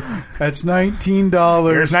hour. That's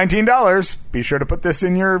 $19. Here's $19. Be sure to put this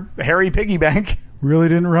in your hairy piggy bank. Really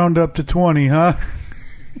didn't round up to 20, huh?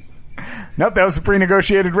 Nope, that was a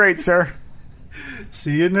pre-negotiated rate, sir.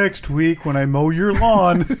 See you next week when I mow your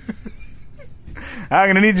lawn. I'm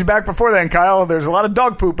going to need you back before then, Kyle. There's a lot of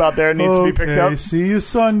dog poop out there that needs to be picked up. See you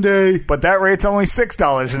Sunday. But that rate's only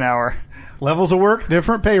 $6 an hour. Levels of work,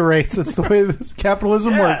 different pay rates. That's the way this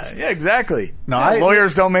capitalism works. Yeah, exactly. No,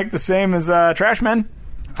 lawyers don't make the same as trash men.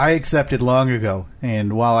 I accepted long ago,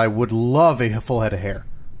 and while I would love a full head of hair,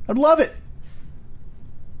 I'd love it.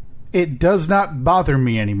 It does not bother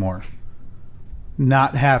me anymore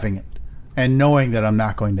not having it and knowing that I'm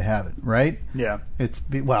not going to have it, right? Yeah.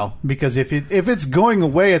 Because if it's going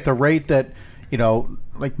away at the rate that,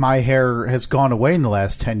 like my hair has gone away in the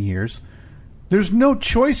last 10 years, there's no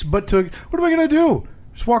choice but to, what am I going to do?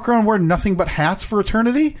 Just walk around wearing nothing but hats for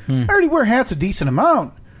eternity? I already wear hats a decent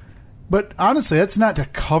amount. But honestly, that's not to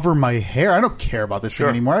cover my hair. I don't care about this thing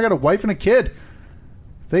anymore. I got a wife and a kid.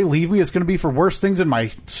 If they leave me, it's going to be for worse things than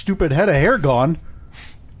my stupid head of hair gone.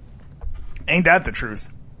 Ain't that the truth?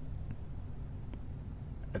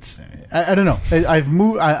 I don't know. I've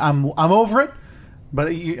moved. I'm over it. But,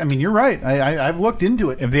 I mean, you're right. I've looked into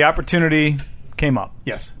it. If the opportunity came up,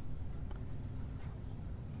 Yes.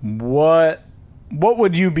 what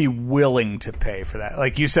would you be willing to pay for that?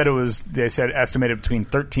 Like you said, they said estimated between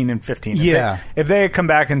 13 and 15. Yeah. If they had come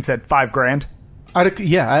back and said $5,000,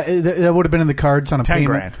 that would have been in the cards on a 10 payment.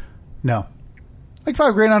 grand. No. Like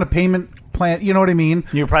 $5,000 on a payment plan. You know what I mean?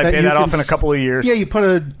 You probably pay that off in a couple of years. Yeah, you put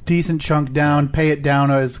a decent chunk down, pay it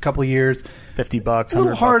down as a couple of years. $50, $100 A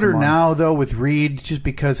little harder a month. now, though, with Reed, just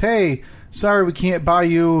because, hey, sorry, we can't buy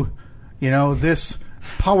you, this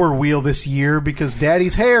Power Wheel this year because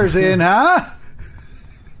Daddy's hair's in, huh?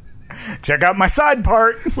 Check out my side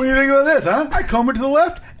part. What do you think about this, huh? I comb it to the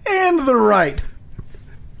left and the right.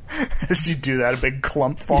 As you do that, a big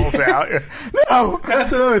clump falls out. No!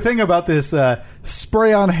 That's another thing about this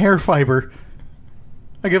spray-on hair fiber.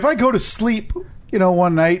 Like, if I go to sleep,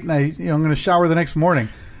 one night and I'm going to shower the next morning,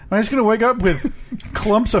 am I just going to wake up with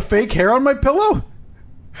clumps of fake hair on my pillow?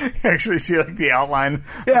 You actually see, like, the outline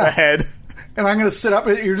of the head. And I'm going to sit up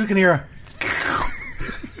and you're just going to hear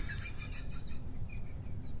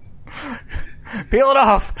Peel it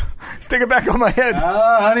off. Stick it back on my head.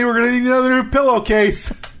 honey, we're going to need another new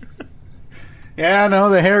pillowcase. Yeah, no,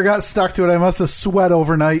 the hair got stuck to it. I must have sweat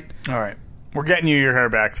overnight. All right. We're getting you your hair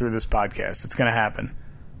back through this podcast. It's going to happen.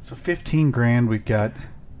 So $15,000, we've got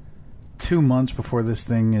 2 months before this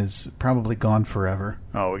thing is probably gone forever.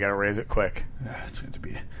 Oh, we got to raise it quick. It's going to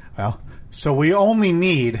be... Well, so we only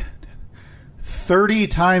need 30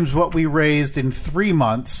 times what we raised in 3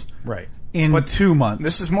 months Right. in 2 months.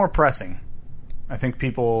 This is more pressing. I think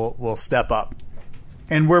people will step up.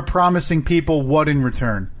 And we're promising people what in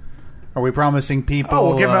return? Are we promising people... Oh,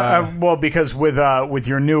 we'll give well, because with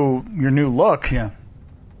your new look, Yeah.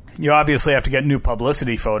 you obviously have to get new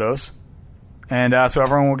publicity photos. And so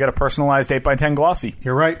everyone will get a personalized 8x10 glossy.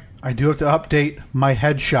 You're right. I do have to update my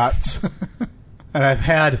headshots. And I've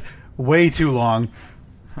had way too long.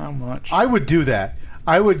 How much? I would do that.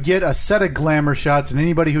 I would get a set of glamour shots, and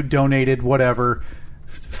anybody who donated, whatever,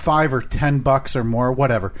 $5 or $10 or more,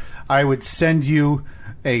 whatever, I would send you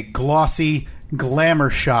a glossy glamour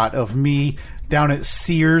shot of me down at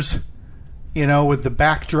Sears, with the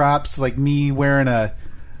backdrops, like me wearing a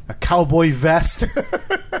cowboy vest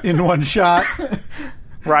in one shot,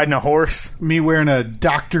 Riding a horse. me wearing a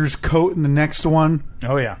doctor's coat in the next one.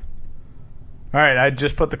 Oh, yeah. All right, I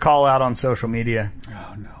just put the call out on social media.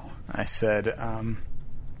 Oh, no. I said,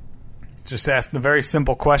 just ask the very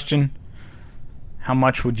simple question, how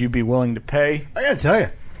much would you be willing to pay? I gotta tell you,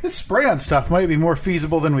 this spray-on stuff might be more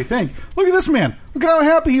feasible than we think. Look at this man. Look at how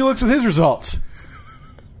happy he looks with his results.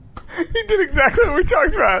 He did exactly what we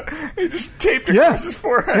talked about. He just taped it across his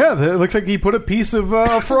forehead. Yeah, it looks like he put a piece of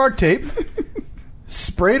frog tape,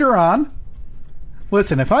 sprayed her on.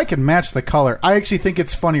 Listen, if I can match the color, I actually think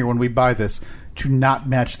it's funnier when we buy this to not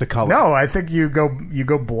match the color. No, I think you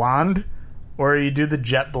go blonde, or you do the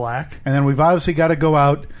jet black. And then we've obviously got to go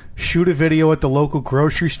out, shoot a video at the local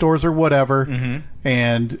grocery stores or whatever,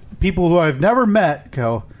 and people who I've never met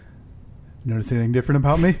go, notice anything different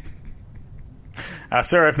about me?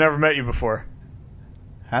 Sir, I've never met you before.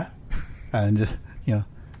 Huh? And just,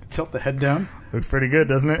 tilt the head down. Looks pretty good,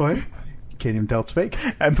 doesn't it? But can't even tell it's fake.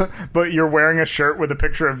 But you're wearing a shirt with a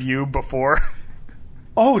picture of you before.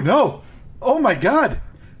 Oh, no. Oh, my God.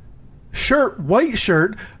 Shirt, white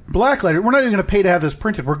shirt, black letter. We're not even going to pay to have this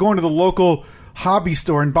printed. We're going to the local hobby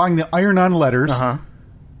store and buying the iron-on letters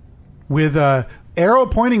with arrow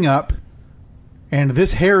pointing up, and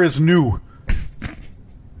this hair is new.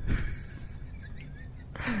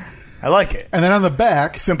 I like it. And then on the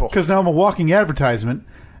back, Simple. because now I'm a walking advertisement,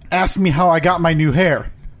 ask me how I got my new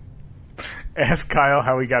hair. Ask Kyle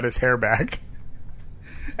how he got his hair back.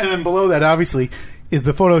 And then below that, obviously, is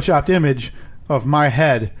the photoshopped image of my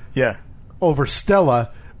head Yeah. over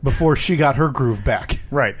Stella before she got her groove back.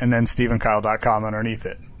 Right, and then StephenKyle.com underneath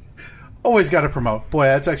it. Always got to promote. Boy,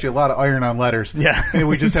 that's actually a lot of iron-on letters. Yeah. Maybe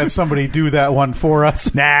we just have somebody do that one for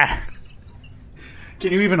us. Nah.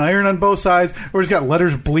 Can you even iron on both sides? Or just got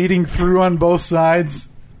letters bleeding through on both sides?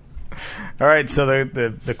 All right, so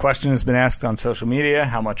the question has been asked on social media.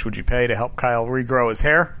 How much would you pay to help Kyle regrow his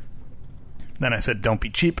hair? Then I said, don't be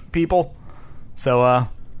cheap, people. So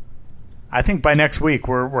I think by next week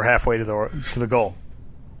we're halfway to the goal.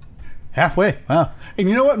 Halfway. Wow. And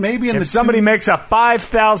you know what? Maybe in If somebody makes a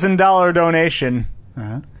 $5,000 donation,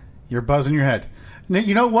 you're buzzing your head.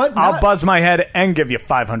 You know what? I'll buzz my head and give you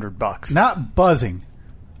 $500. Not buzzing.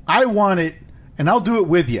 I want it, and I'll do it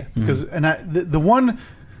with you. Because the one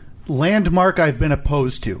landmark I've been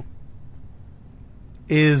opposed to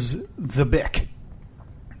is the Bic.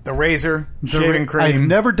 The razor, shaving cream. I've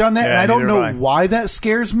never done that, Yeah, and I don't neither know have I. why that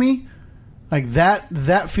scares me. Like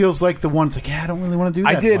that feels like the ones like, yeah, I don't really want to do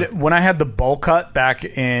that. I did one. when I had the bowl cut back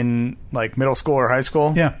in like middle school or high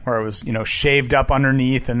school. Yeah. Where it was, shaved up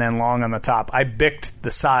underneath and then long on the top. I bicked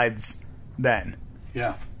the sides then.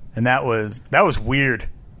 Yeah. And that was weird.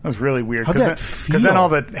 That was really weird. How'd that feel? Because then all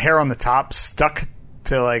the hair on the top stuck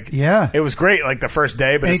to Yeah. It was great like the first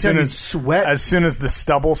day, but Anytime as soon as the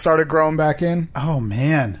stubble started growing back in. Oh,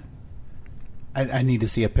 man. I need to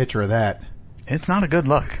see a picture of that. It's not a good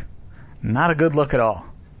look. Not a good look at all.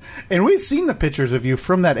 And we've seen the pictures of you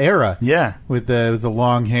from that era. Yeah. With the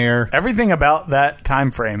long hair. Everything about that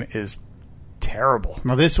time frame is terrible.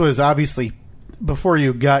 Now, this was obviously before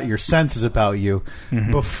you got your senses about you,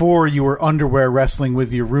 before you were underwear wrestling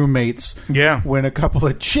with your roommates. Yeah. When a couple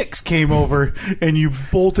of chicks came over and you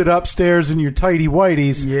bolted upstairs in your tighty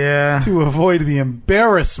whities. Yeah. To avoid the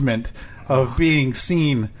embarrassment of being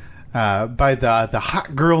seen by the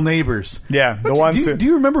hot girl neighbors. Yeah, the ones. Do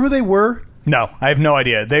you remember who they were? No, I have no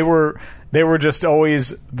idea. They were just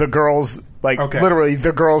always the girls, literally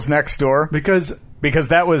the girls next door. Because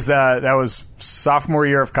that was sophomore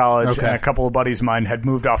year of college, and a couple of buddies of mine had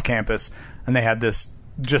moved off campus, and they had this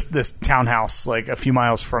townhouse like a few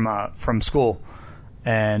miles from school,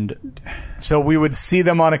 and so we would see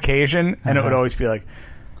them on occasion, and it would always be like,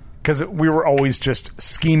 because we were always just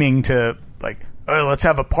scheming to like, oh, let's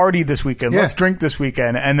have a party this weekend. Yeah. Let's drink this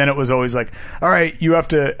weekend. And then it was always like, all right,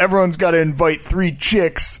 everyone's got to invite 3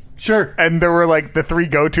 chicks. Sure. And there were like the 3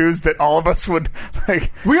 go-tos that all of us would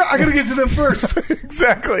like. I got to get to them first.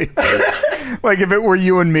 Exactly. Like if it were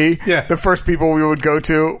you and me, yeah. The first people we would go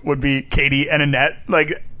to would be Katie and Annette.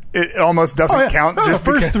 Like it almost doesn't count. No, just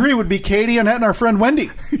the first 3 would be Katie, Annette, and our friend Wendy.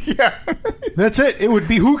 Yeah. That's it. It would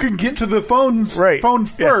be who can get to the phone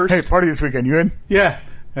first. Yeah. Hey, party this weekend. You in? Yeah.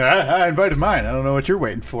 I invited mine. I don't know what you're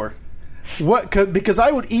waiting for. Because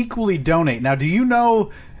I would equally donate. Now, do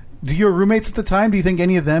your roommates at the time, do you think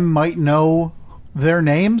any of them might know their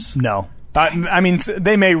names? No. I mean,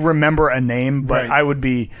 they may remember a name, but I would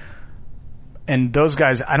be... And those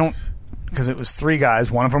guys, I don't... Because it was 3 guys.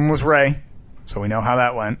 One of them was Ray, so we know how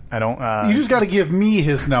that went. I don't... You just got to give me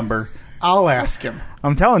his number. I'll ask him.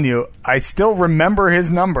 I'm telling you, I still remember his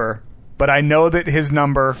number, but I know that his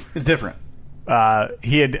number... is different.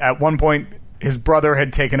 He had at one point his brother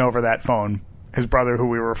had taken over that phone. His brother, who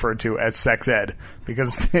we referred to as Sex Ed,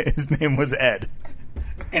 because his name was Ed.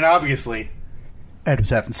 And obviously, Ed was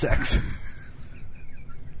having sex.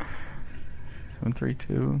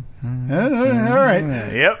 732. All right.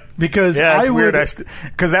 Yep. Because it's weird.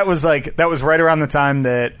 Because that was right around the time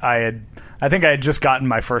that I think I had just gotten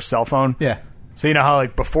my first cell phone. Yeah. So you know how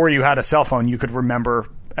like before you had a cell phone, you could remember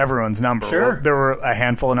everyone's number. Sure. Well, there were a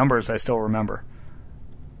handful of numbers I still remember.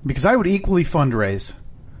 Because I would equally fundraise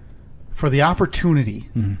for the opportunity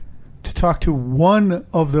to talk to one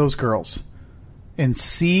of those girls and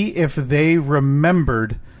see if they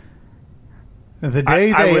remembered the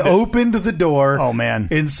day they opened the door. Oh, man.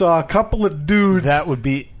 And saw a couple of dudes. That would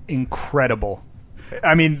be incredible.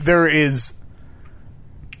 I mean, there's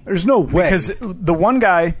no way. Because the one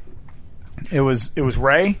guy, it was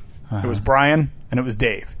Ray, it was Brian, and it was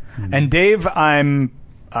Dave. And Dave,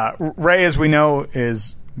 Ray, as we know,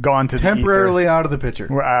 is gone to temporarily out of the picture.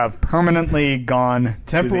 Permanently gone.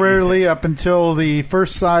 Temporarily up until the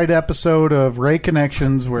first side episode of Ray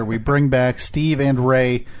Connections, where we bring back Steve and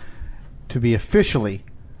Ray to be officially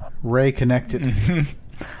Ray connected.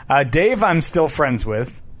 Dave, I'm still friends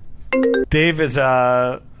with. Dave is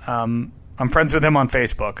I'm friends with him on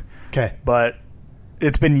Facebook. Okay, but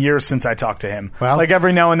it's been years since I talked to him. Well, like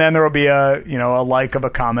every now and then there will be a like of a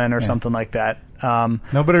comment or something like that.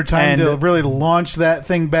 No better time to really launch that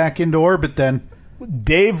thing back into orbit then.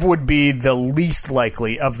 Dave would be the least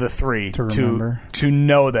likely of the 3 to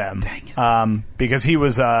know them. Dang it. Because he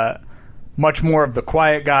was much more of the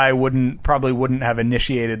quiet guy, probably wouldn't have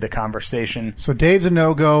initiated the conversation. So Dave's a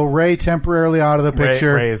no-go. Ray temporarily out of the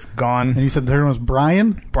picture. Ray is gone. And you said the third one was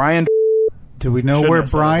Brian? Brian. Do we know where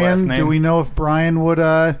Brian? Do we know if Brian would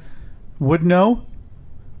know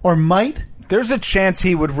or might? There's a chance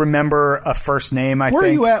he would remember a first name. I think. Where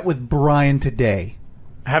are you at with Brian today?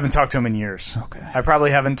 I haven't talked to him in years. Okay. I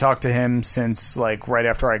probably haven't talked to him since like right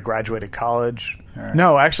after I graduated college. Right.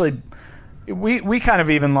 No, actually, we kind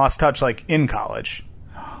of even lost touch like in college.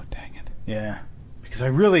 Oh, dang it. Yeah. Because I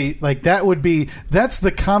really like that's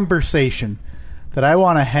the conversation that I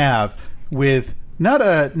want to have with not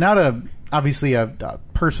a obviously a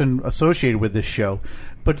person associated with this show,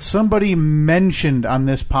 but somebody mentioned on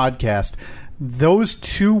this podcast those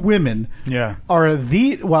two women Yeah. are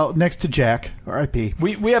next to Jack, R.I.P.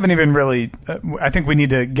 We haven't even really. I think we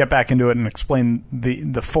need to get back into it and explain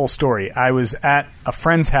the full story. I was at a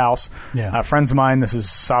friend's house. Yeah. Friends of mine. This is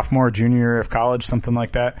sophomore, junior year of college, something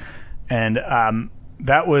like that. And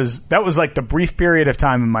that was like the brief period of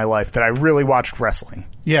time in my life that I really watched wrestling.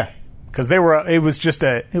 Yeah. Because it was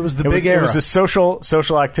the big era. It was a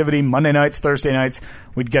social activity. Monday nights, Thursday nights,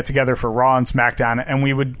 we'd get together for Raw and SmackDown, and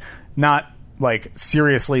we would not like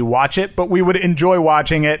seriously watch it, but we would enjoy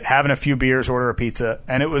watching it, having a few beers, order a pizza,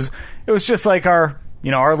 and it was just like our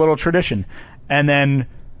little tradition. And then,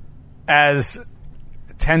 as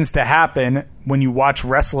tends to happen when you watch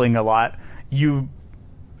wrestling a lot, you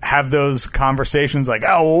have those conversations like,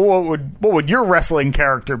 oh, what would your wrestling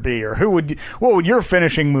character be, or what would your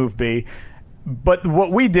finishing move be? But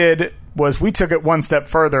what we did was we took it one step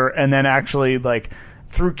further and then actually like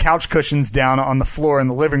threw couch cushions down on the floor in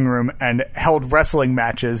the living room and held wrestling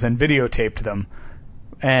matches and videotaped them.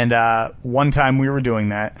 And one time we were doing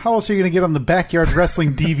that. How else are you going to get on the Backyard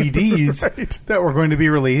Wrestling DVDs Right. that were going to be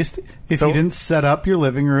released if you didn't set up your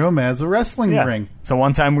living room as a wrestling ring? So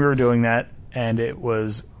one time we were doing that, and it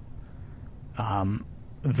was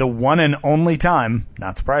the one and only time,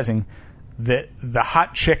 not surprising, that the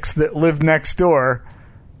hot chicks that lived next door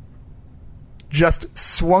just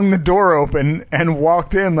swung the door open and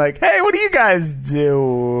walked in like, hey, what are you guys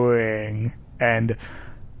doing? And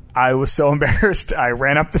I was so embarrassed, I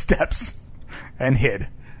ran up the steps and hid.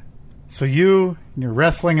 So you, in your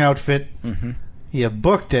wrestling outfit, you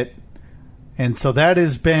booked it, and so that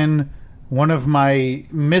has been one of my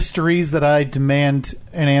mysteries that I demand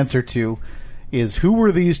an answer to, is who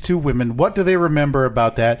were these two women? What do they remember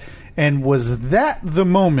about that? And was that the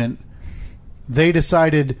moment they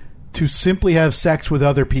decided to simply have sex with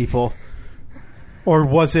other people? Or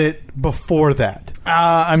was it before that?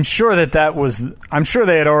 I'm sure I'm sure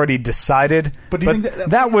they had already decided, but do you think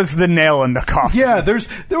that was the nail in the coffin. Yeah,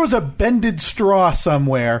 there was a bended straw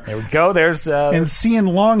somewhere. There we go. And seeing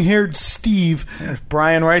long-haired Steve. There's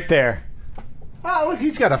Brian right there. Oh, look,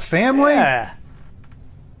 he's got a family. Yeah.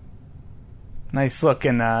 Nice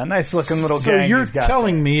looking little gang. So you're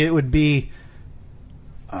telling me it would be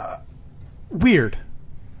weird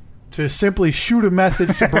to simply shoot a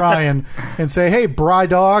message to Brian and say, "Hey, Bri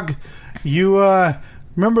Dog, you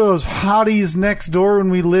remember those hotties next door when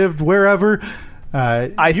we lived wherever?"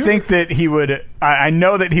 I think that he would. I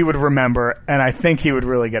know that he would remember, and I think he would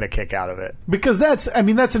really get a kick out of it, because that's an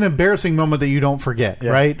embarrassing moment that you don't forget,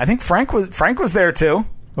 right? I think Frank was there too.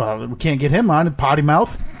 Well, we can't get him on potty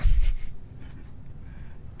mouth.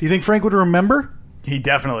 Do you think Frank would remember? He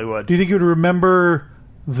definitely would. Do you think he would remember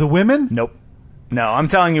the women? Nope. No, I'm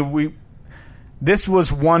telling you, this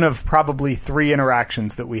was one of probably 3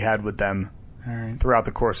 interactions that we had with them throughout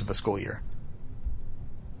the course of a school year.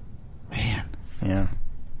 Man. Yeah.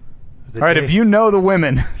 All right, if you know the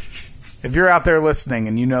women, if you're out there listening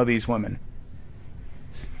and you know these women,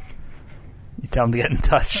 you tell them to get in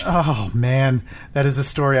touch. Oh, man. That is a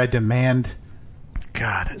story I demand.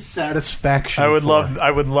 God, satisfaction. I would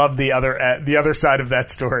love the other side of that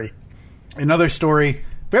story. Another story.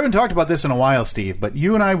 We haven't talked about this in a while, Steve, but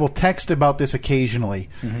you and I will text about this occasionally,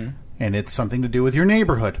 and it's something to do with your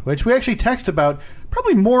neighborhood, which we actually text about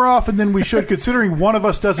probably more often than we should, considering one of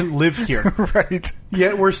us doesn't live here. Right.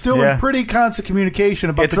 Yet we're still in pretty constant communication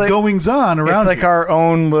about the goings-on around. It's like here. our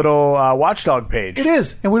own little watchdog page. It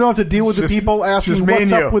is, and we don't have to deal with the people asking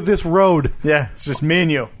what's up with this road. Yeah, it's just me and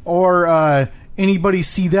you. Or anybody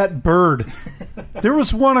see that bird? There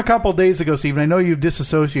was one a couple days ago, Stephen. I know you've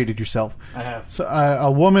disassociated yourself. I have. So a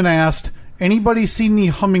woman asked, anybody seen any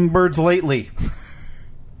hummingbirds lately?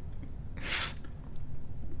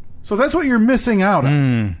 So that's what you're missing out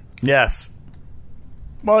on. Yes.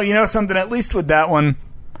 Well, you know something, at least with that one,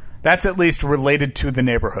 that's at least related to the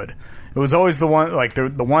neighborhood. It was always the one, like the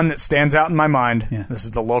one that stands out in my mind. Yeah. This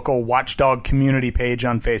is the local watchdog community page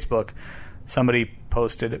on Facebook. Somebody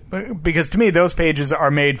posted it. Because to me, those pages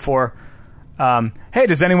are made for, hey,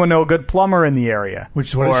 does anyone know a good plumber in the area? Which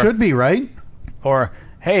is what it should be, right? Or,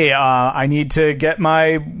 hey, I need to get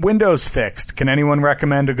my windows fixed. Can anyone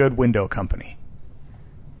recommend a good window company?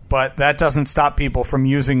 But that doesn't stop people from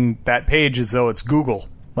using that page as though it's Google.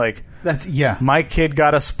 Like, my kid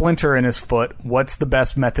got a splinter in his foot. What's the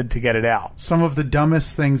best method to get it out? Some of the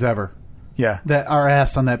dumbest things ever. Yeah. That are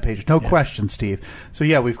asked on that page. No question, Steve. So,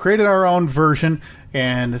 yeah, we've created our own version,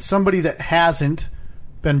 and somebody that hasn't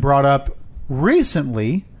been brought up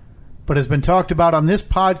recently, but has been talked about on this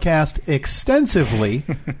podcast extensively.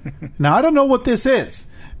 Now, I don't know what this is,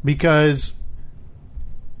 because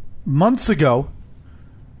months ago,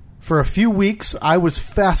 for a few weeks, I was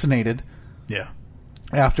fascinated Yeah.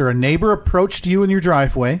 after a neighbor approached you in your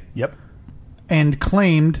driveway Yep. and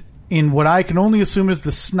claimed, in what I can only assume is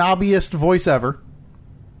the snobbiest voice ever,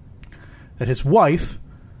 that his wife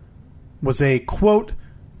was a quote,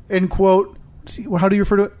 end quote, how do you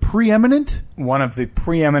refer to it? Preeminent? One of the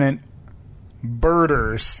preeminent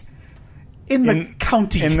birders In the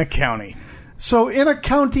county. In the county. So in a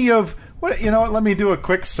county of, what? You know what, let me do a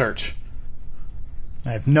quick search.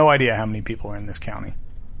 I have no idea how many people are in this county.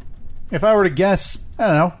 If I were to guess, I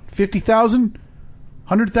don't know, 50,000?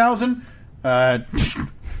 100,000?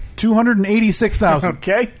 286,000.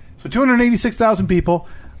 Okay. So 286,000 people.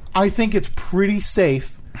 I think it's pretty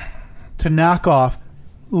safe to knock off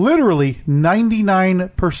literally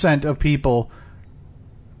 99% of people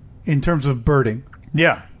in terms of birding.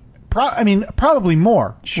 Yeah. Probably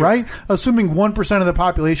more, Sure. right? Assuming 1% of the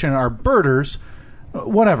population are birders,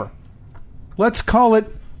 whatever. Let's call it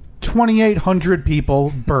 2,800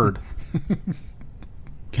 people bird.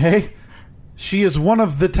 Okay? She is one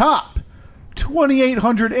of the top.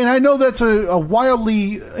 2,800, and I know that's a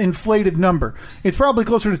wildly inflated number. It's probably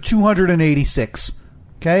closer to 286.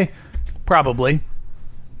 Okay? Probably.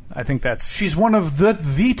 I think that's... She's one of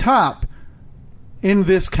the top in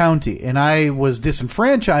this county, and I was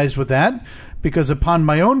disenfranchised with that because upon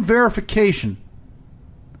my own verification,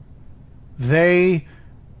 they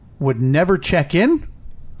would never check in.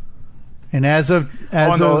 And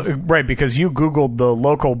right, because you Googled the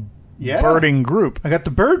local birding group. I got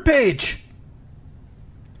the bird page.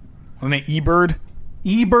 Wasn't it eBird?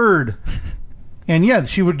 eBird. And yeah,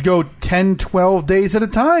 she would go 10, 12 days at a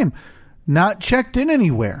time, not checked in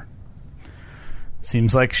anywhere.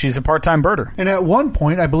 Seems like she's a part-time birder. And at one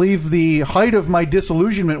point, I believe the height of my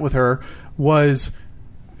disillusionment with her was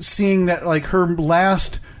seeing that, like, her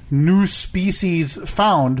last new species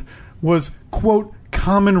found was, quote,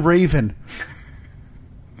 common raven.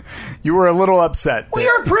 You were a little upset. Well,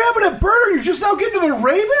 you're a preeminent birder. You're just now getting to the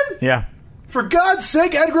raven? Yeah. For God's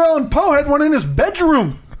sake, Edgar Allan Poe had one in his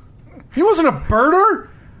bedroom. He wasn't a birder.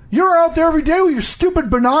 You're out there every day with your stupid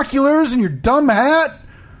binoculars and your dumb hat,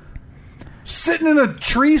 sitting in a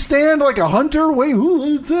tree stand like a hunter. Wait,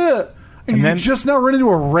 who's that? And you just now run into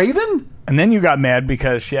a raven? And then you got mad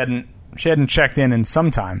because she hadn't checked in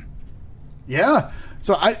some time. Yeah.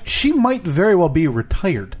 So she might very well be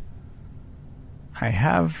retired. I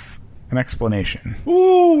have an explanation.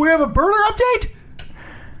 Ooh, we have a birder update?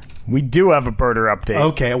 We do have a birder update.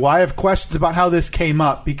 Okay, well, I have questions about how this came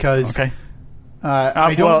up because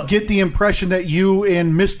I don't get the impression that you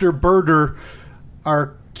and Mr. Birder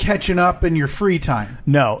are catching up in your free time.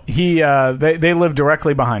 No, they live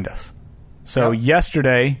directly behind us. So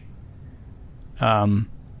yesterday,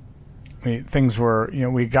 things were,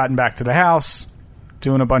 we'd gotten back to the house,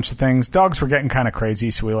 doing a bunch of things. Dogs were getting kind of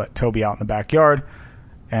crazy, so we let Toby out in the backyard.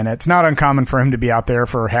 And it's not uncommon for him to be out there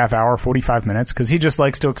for a half hour, 45 minutes, because he just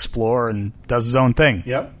likes to explore and does his own thing.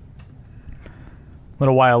 Yep. A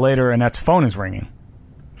little while later, Annette's phone is ringing.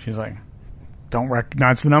 She's like, don't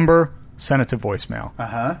recognize the number, send it to voicemail.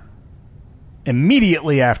 Uh-huh.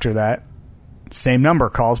 Immediately after that, same number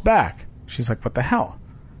calls back. She's like, what the hell?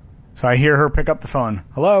 So I hear her pick up the phone.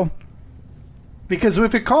 Hello? Because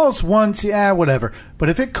if it calls once, yeah, whatever. But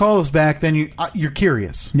if it calls back, then you're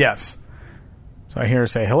curious. Yes. So I hear her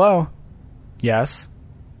say, hello? Yes.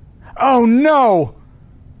 Oh, no!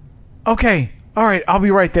 Okay, all right, I'll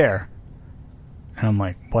be right there. And I'm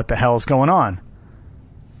like, what the hell is going on?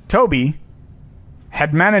 Toby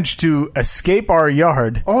had managed to escape our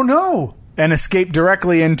yard. Oh, no! And escape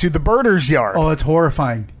directly into the birder's yard. Oh, that's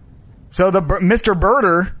horrifying. So the Mr.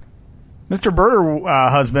 Birder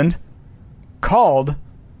husband called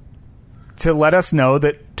to let us know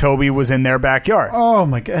that Toby was in their backyard. Oh,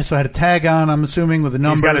 my God. So I had a tag on, I'm assuming, with a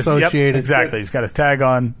number associated. Yep, exactly. He's got his tag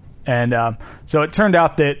on. And so it turned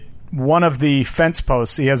out that one of the fence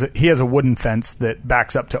posts, he has a wooden fence that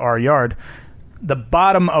backs up to our yard. The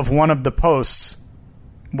bottom of one of the posts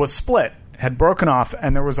was split, had broken off,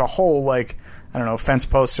 and there was a hole, like, I don't know, fence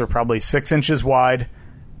posts are probably 6 inches wide,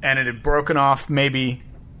 and it had broken off maybe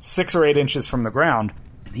 6 or 8 inches from the ground.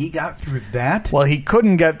 And he got through that? Well, he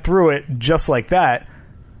couldn't get through it just like that.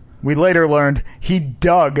 We later learned he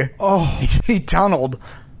dug. Oh. He tunneled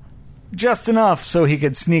just enough so he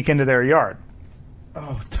could sneak into their yard.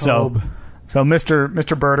 Oh, Tobe. So Mr.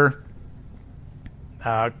 Birder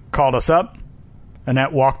called us up.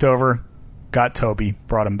 Annette walked over, got Toby,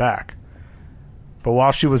 brought him back. But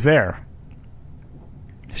while she was there,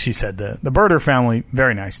 she said the Birder family,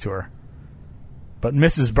 very nice to her. But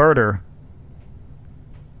Mrs. Birder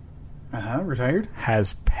retired?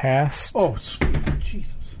 Has passed. Oh, sweet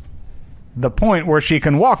Jesus. The point where she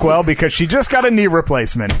can walk well because she just got a knee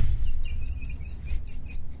replacement.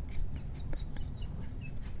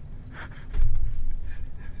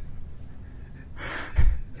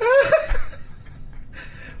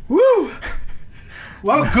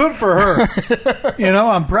 Well, good for her.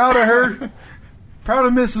 I'm proud of her. Proud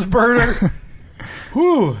of Mrs. Berter.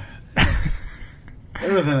 Whew.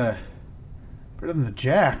 Better than the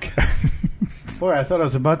Jack. Boy, I thought I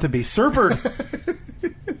was about to be surfered.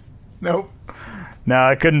 Nope. No,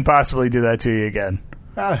 I couldn't possibly do that to you again.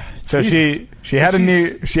 So Jesus. she had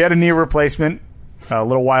a knee replacement a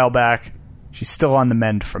little while back. She's still on the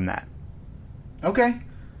mend from that. Okay.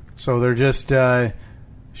 So they're just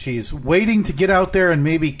she's waiting to get out there and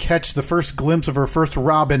maybe catch the first glimpse of her first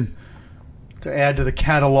robin to add to the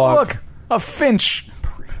catalog. Look, a finch.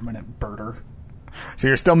 Preeminent birder. So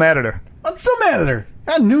you're still mad at her? I'm still mad at her.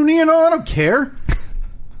 And Noonie and all, I don't care.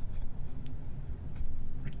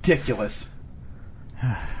 Ridiculous.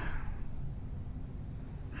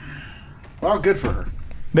 Well, good for her.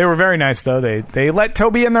 They were very nice, though. They let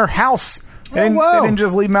Toby in their house. They didn't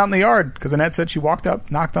just leave him out in the yard, because Annette said she walked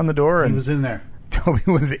up, knocked on the door, and He was in there. Toby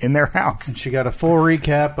was in their house. And she got a full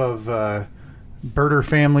recap of Birder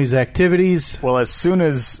family's activities. Well, as soon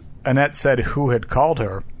as Annette said who had called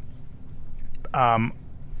her,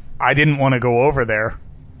 I didn't want to go over there.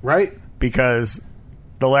 Right? Because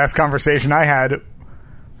the last conversation I had,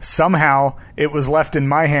 somehow it was left in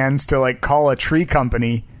my hands to call a tree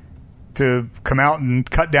company to come out and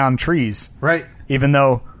cut down trees. Right. Even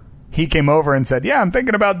though he came over and said, yeah, I'm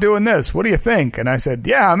thinking about doing this. What do you think? And I said,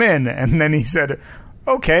 yeah, I'm in. And then he said,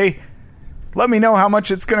 okay, let me know how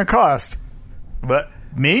much it's going to cost. But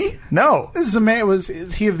me? No. This is a man.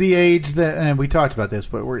 Is he of the age that? And we talked about this,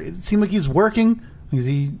 but it seemed like he's working. Is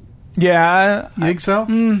he? Yeah, You think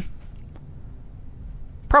so?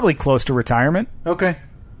 Probably close to retirement. Okay.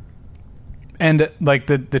 And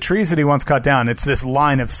the trees that he wants cut down, it's this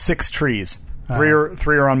line of 6 trees. Three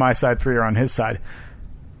are on my side, 3 are on his side.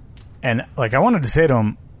 And I wanted to say to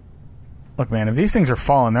him, look, man, if these things are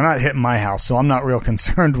falling, they're not hitting my house, so I'm not real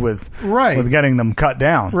concerned with getting them cut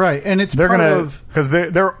down. Right, and it's because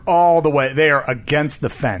they're all the way. They are against the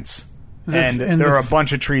fence, and there are a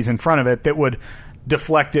bunch of trees in front of it that would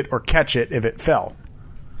deflect it or catch it if it fell.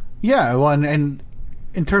 Yeah, well, and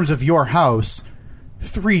in terms of your house,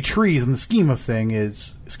 3 trees in the scheme of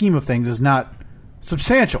things is not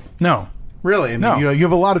substantial. No. Really? I mean, No. you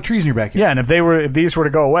have a lot of trees in your backyard. Yeah, and if these were to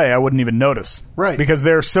go away, I wouldn't even notice. Right. Because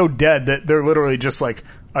they're so dead that they're literally just like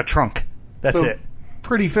a trunk. That's So, it.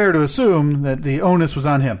 Pretty fair to assume that the onus was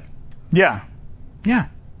on him. Yeah. Yeah.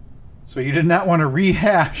 So you did not want to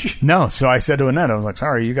rehash. No, so I said to Annette, I was like,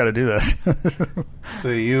 sorry, you got to do this. So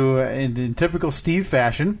you, in typical Steve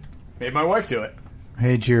fashion, Made my wife do it.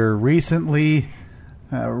 had your recently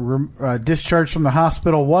discharged from the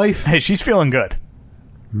hospital wife Hey, she's feeling good.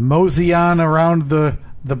 mosey on around the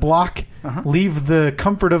block, leave the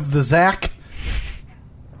comfort of the Zach,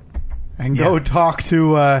 and go talk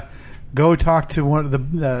to one of the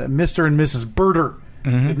Mr. and Mrs. Berter.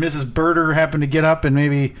 Did Mrs. Berter happen to get up and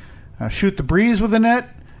maybe shoot the breeze with Annette?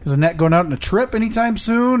 Is Annette going out on a trip anytime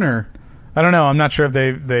soon? Or I don't know. I'm not sure if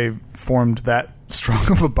they formed that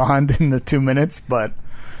strong of a bond in the 2 minutes, but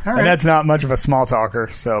all right. Annette's not much of a small talker,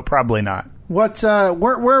 so probably not. What?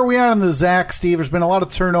 Where are we at on the Zach, Steve? There's been a lot of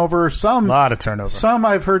turnover. A lot of turnover. Some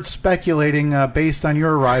I've heard speculating based on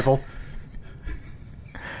your arrival.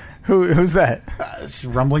 Who's that? It's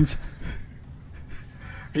rumblings.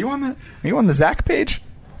 Are you on the Zach page?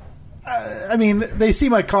 I mean, they see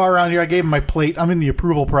my car around here. I gave them my plate. I'm in the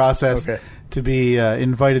approval process to be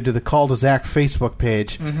invited to the Call to Zach Facebook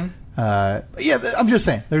page. Yeah, I'm just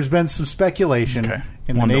saying. There's been some speculation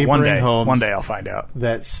in the neighboring homes. One day I'll find out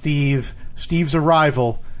that Steve's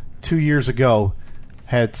arrival 2 years ago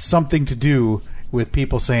had something to do with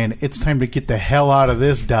people saying it's time to get the hell out of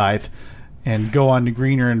this dive and go on to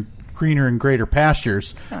greener and greater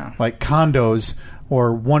pastures like condos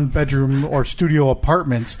or 1-bedroom or studio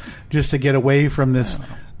apartments just to get away from this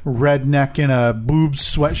redneck in a boobs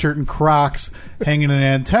sweatshirt and Crocs hanging an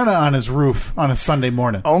antenna on his roof on a Sunday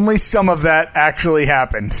morning. Only some of that actually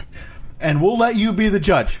happened. And we'll let you be the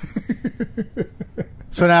judge.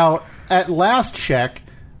 So now, at last check,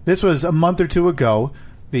 this was a month or 2 ago,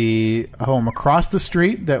 the home across the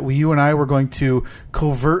street that you and I were going to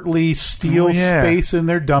covertly steal space in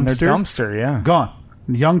their dumpster. Gone.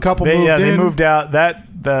 Young couple moved in. Yeah, they moved out.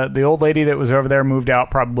 The old lady that was over there moved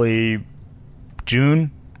out probably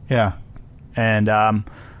June. Yeah. And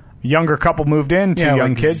younger couple moved in, 2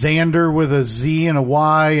 young kids. Xander with a Z and a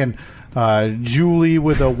Y, and Julie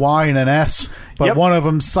with a Y and an S, but one of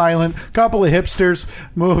them silent. Couple of hipsters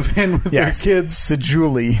move in with their kids. So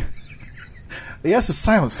Julie. The S is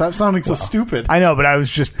silent. Stop sounding so stupid. I know, but I was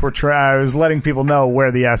just I was letting people know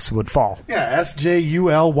where the S would fall. Yeah,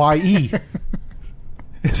 SJULYE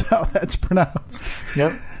is how that's pronounced.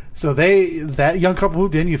 Yep. So that young couple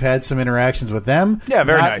moved in. You've had some interactions with them. Yeah,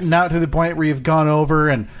 very nice. Not to the point where you've gone over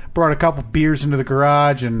and brought a couple beers into the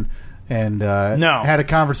garage and No. had a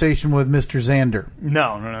conversation with Mr. Xander.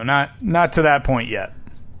 No, not to that point yet.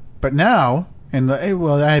 But now,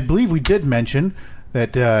 I believe we did mention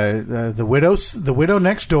that the widow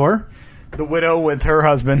next door, The widow with her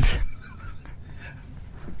husband.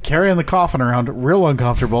 carrying the coffin around, real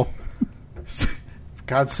uncomfortable. For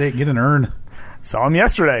God's sake, get an urn. Saw him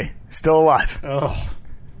yesterday. Still alive. Oh,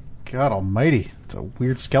 God almighty. It's a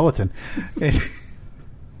weird skeleton.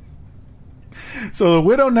 So the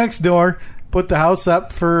widow next door put the house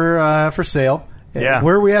up for sale. Yeah.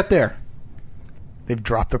 Where are we at there? They've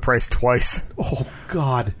dropped the price twice. Oh,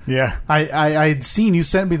 God. Yeah. I had seen, you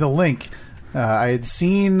sent me the link. I had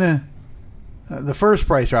seen the first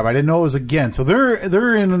price drop. I didn't know it was again. So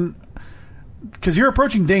they're in, because you're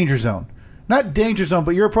approaching danger zone. Not danger zone,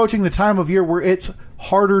 but you're approaching the time of year where it's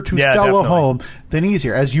harder to sell definitely. a home than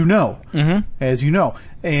easier, as you know. Mm-hmm. As you know.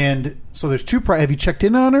 And so there's two prices. Have you checked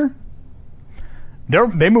in on her?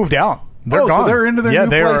 They moved out. They're gone. So they're into their new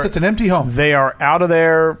place. It's an empty home. They are out of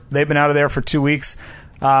there. They've been out of there for 2 weeks.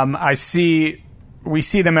 We see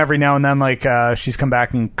them every now and then. Like she's come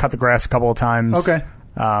back and cut the grass a couple of times. Okay.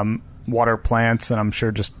 Water plants, and I'm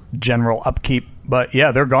sure just general upkeep. But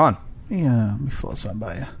yeah, they're gone. Yeah, let me float something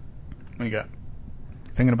by you. What you got?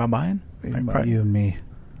 Thinking about buying? About you and me.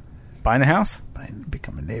 Buying the house?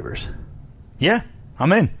 Becoming neighbors. Yeah,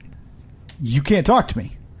 I'm in. You can't talk to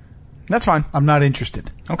me. That's fine. I'm not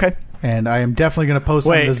interested. Okay. And I am definitely going to post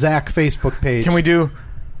on the Zach Facebook page. Can we do,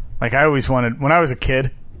 like I always wanted, when I was a kid,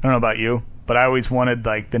 I don't know about you, but I always wanted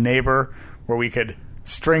like the neighbor where we could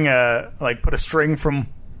put a string from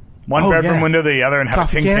one bedroom window to the other and have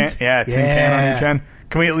Coffee a tin cans? can. Yeah, a tin can on each end.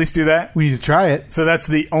 Can we at least do that? We need to try it. So that's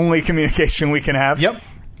the only communication we can have? Yep.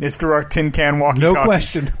 Is through our tin can walkie-talkie. No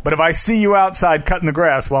question. But if I see you outside cutting the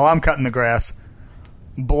grass while I'm cutting the grass,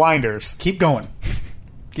 blinders. Keep going.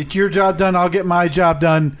 Get your job done. I'll get my job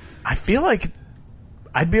done. I feel like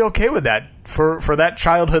I'd be okay with that for that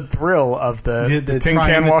childhood thrill of the tin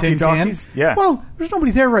can walkie-talkies. Yeah. Well, there's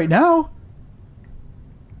nobody there right now.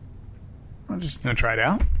 I'll just gonna try it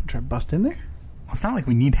out. try to bust in there. Well, it's not like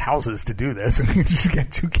we need houses to do this. We can just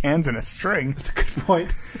get 2 cans and a string. That's a good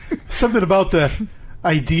point. Something about the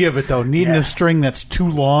idea of it, though. Needing a string that's too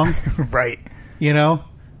long. Right. You know?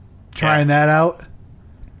 Trying that out.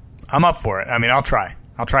 I'm up for it. I mean, I'll try.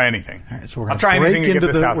 I'll try anything. All right, so we're I'll gonna try anything break to get into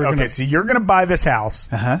this house. Okay, so you're going to buy this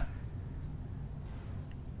house. Uh-huh.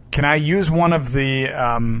 Can I use one of the,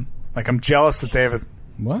 I'm jealous that they have a...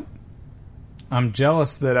 What? I'm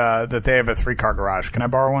jealous that they have a 3-car garage. Can I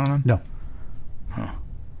borrow one of them? No. Huh.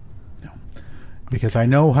 No. Because I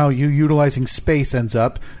know how you utilizing space ends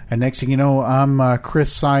up, and next thing you know, I'm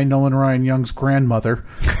Chris Sy, Nolan Ryan Young's grandmother,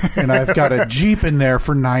 and I've got a Jeep in there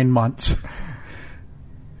for 9 months.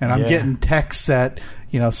 And I'm getting texts at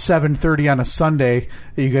 7:30 on a Sunday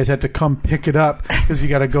that you guys have to come pick it up because you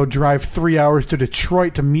got to go drive 3 hours to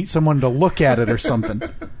Detroit to meet someone to look at it or something.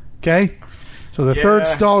 Okay? So the third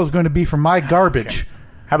stall is going to be for my garbage. Okay.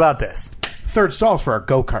 How about this? Third stall is for our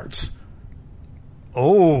go-karts.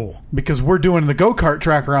 Oh. Because we're doing the go-kart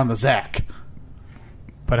track around the Zach.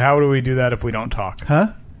 But how do we do that if we don't talk?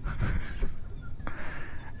 Huh?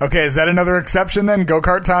 Okay, is that another exception then?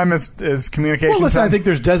 Go-kart time is communication Well, listen, time? I think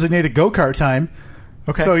there's designated go-kart time.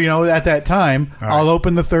 Okay. So, at that time, All right. I'll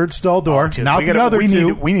open the third stall door. Dude, not the other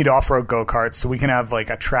two. We need off-road go-karts so we can have like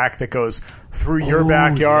a track that goes through your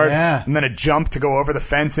backyard yeah. and then a jump to go over the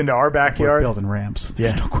fence into our We're backyard. building ramps.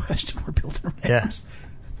 There's no question we're building ramps. Yeah.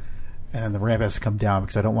 And the ramp has to come down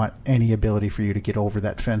because I don't want any ability for you to get over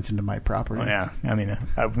that fence into my property. Oh, yeah. I mean,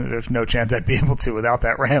 there's no chance I'd be able to without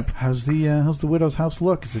that ramp. How's the widow's house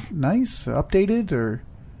look? Is it nice, updated, or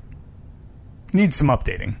Needs some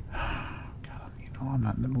updating. God, I'm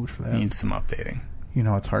not in the mood for that. Needs some updating.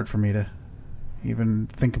 It's hard for me to even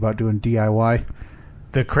think about doing DIY.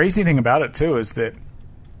 The crazy thing about it too is that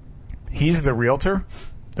he's the realtor,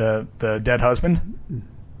 the dead husband.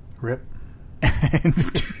 Rip.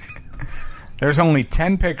 And there's only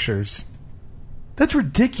 10 pictures. That's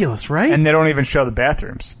ridiculous, right? And they don't even show the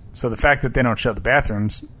bathrooms. So the fact that they don't show the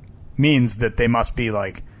bathrooms means that they must be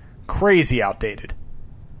like crazy outdated.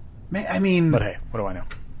 Man, I mean, But hey, what do I know?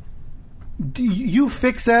 You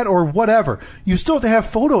fix that or whatever. You still have to have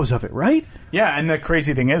photos of it, right? Yeah, and the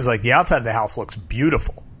crazy thing is, like, the outside of the house looks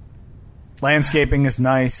beautiful. Landscaping is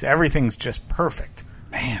nice. Everything's just perfect.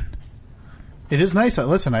 Man. It is nice.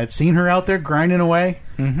 Listen, I've seen her out there grinding away.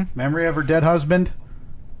 Mm-hmm. Memory of her dead husband.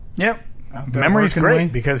 Yep. there Memory's working great away.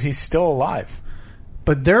 because he's still alive.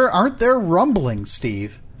 But aren't there rumblings,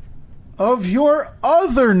 Steve, of your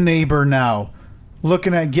other neighbor now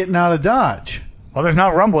looking at getting out of Dodge. Well, there's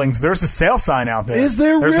not rumblings. There's a sale sign out there. Is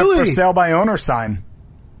there There's really? a for sale by owner sign.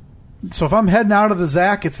 So if I'm heading out of the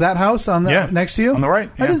Zach, it's that house on the next to you? On the right.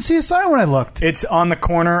 I yeah. didn't see a sign when I looked. It's on the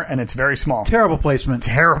corner, and it's very small. Terrible placement.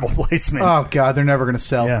 Terrible placement. Oh, God, they're never going to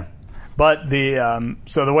sell. Yeah. But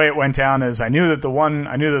so the way it went down is I knew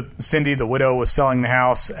that Cindy, the widow, was selling the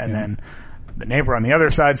house, and then the neighbor on the other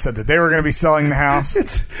side said that they were going to be selling the house.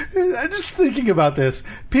 I'm just thinking about this.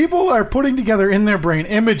 People are putting together in their brain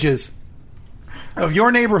images of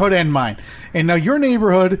your neighborhood and mine. And now your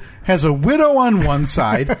neighborhood has a widow on one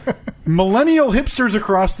side, millennial hipsters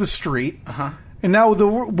across the street. And now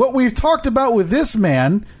what we've talked about with this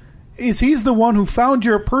man is he's the one who found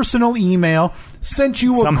your personal email, sent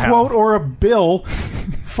you a quote or a bill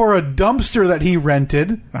for a dumpster that he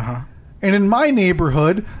rented. And in my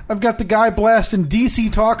neighborhood, I've got the guy blasting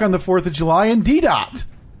DC Talk on the 4th of July and D-Dot.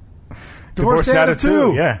 Divorced Dad of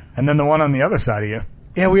Two. Yeah. And then the one on the other side of you.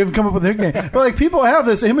 Yeah, we haven't come up with a nickname. But like people have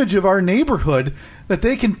this image of our neighborhood that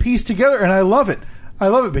they can piece together, and I love it. I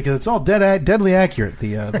love it because it's all deadly accurate.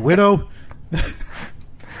 The widow.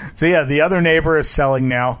 So yeah, the other neighbor is selling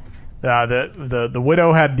now. The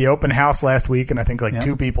widow had the open house last week, and I think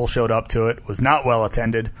two people showed up to it. It was not well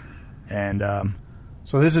attended, and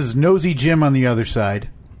so this is Nosy Jim on the other side.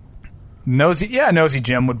 Nosy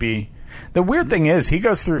Jim would be. The weird thing is he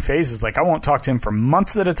goes through phases. Like I won't talk to him for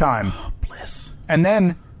months at a time. Oh, bliss. And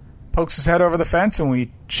then pokes his head over the fence, and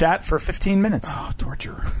we chat for 15 minutes. Oh,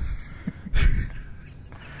 torture.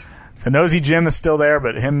 So Nosy Jim is still there,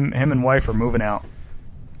 but him and wife are moving out.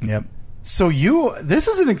 Yep. So this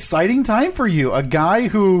is an exciting time for you. A guy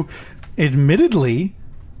who, admittedly,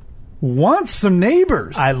 wants some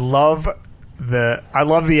neighbors. I love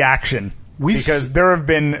the action because there have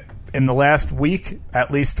been in the last week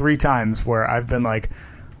at least 3 times where I've been like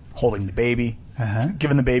holding the baby,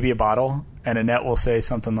 giving the baby a bottle, and Annette will say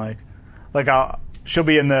something like she'll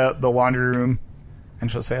be in the laundry room, and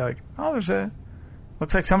she'll say like, "Oh,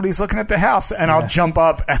 looks like somebody's looking at the house," and I'll jump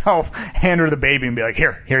up and I'll hand her the baby and be like,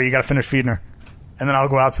 "Here, you got to finish feeding her," and then I'll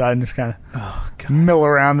go outside and just kind of mill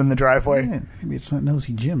around in the driveway. Man, maybe it's not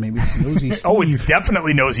Nosy Jim. Maybe it's Nosy Steve. Oh, it's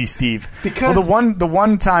definitely Nosy Steve. Because the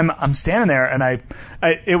one time I'm standing there and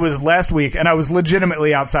it was last week and I was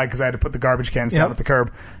legitimately outside because I had to put the garbage cans down at the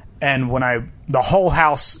curb. And when the whole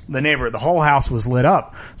house was lit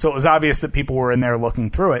up, so it was obvious that people were in there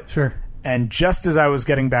looking through it. Sure. And just as I was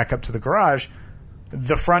getting back up to the garage,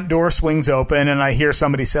 the front door swings open and I hear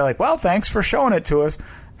somebody say like, "Well, thanks for showing it to us."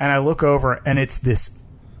 And I look over and it's this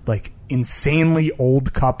like insanely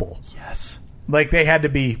old couple. Yes. Like they had to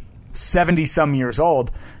be 70 some years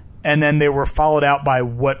old, and then they were followed out by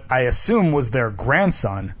what I assume was their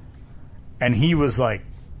grandson. And he was like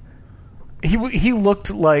he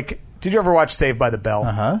looked like, did you ever watch Saved by the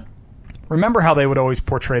Bell? Remember how they would always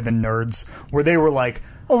portray the nerds where they were like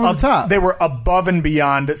over the top. They were above and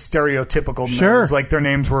beyond stereotypical nerds. Like their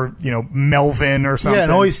names were, Melvin or something. Yeah,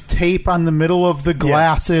 and always tape on the middle of the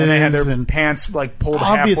glasses. And they had their pants like pulled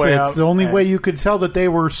obviously, halfway out. it's the only way you could tell that they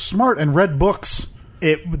were smart and read books.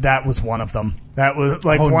 That was one of them. That was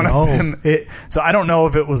like of them. So I don't know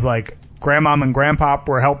if it was like Grandmom and Grandpop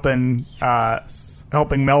were helping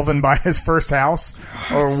Melvin buy his first house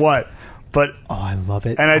or what. But I love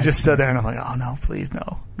it. And I just stood there and I'm like, "Oh no, please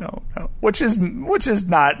no." Which is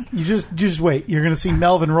not. You just wait. You're going to see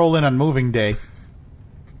Melvin roll in on moving day,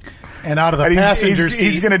 and out of the passenger seat,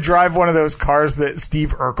 he's going to drive one of those cars that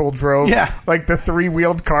Steve Urkel drove. Yeah, like the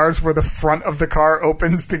 3-wheeled cars where the front of the car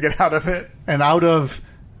opens to get out of it, and out of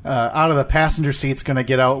the passenger seat's going to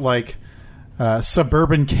get out like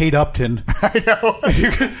suburban Kate Upton. I know.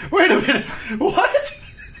 Wait a minute, what?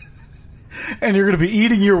 And you're going to be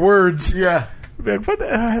eating your words. Yeah. Like, what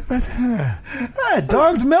the, I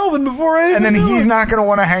dogged Melvin before I and then he's not going to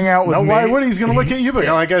want to hang out with me. Why would he? He's going to look at you, but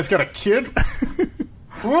that guy's got a kid.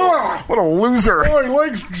 What a loser. Oh, he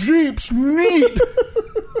likes Jeeps. Neat.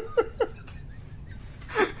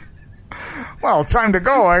 Well, time to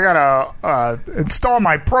go. I got to install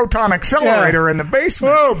my proton accelerator in the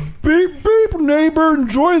basement. Oh, beep, beep, neighbor.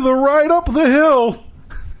 Enjoy the ride up the hill.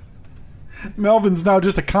 Melvin's now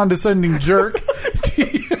just a condescending jerk.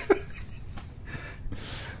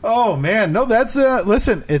 Oh, man. No, that's...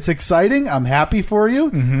 listen, it's exciting. I'm happy for you.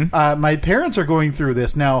 Mm-hmm. My parents are going through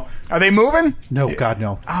this now. Are they moving? No, God,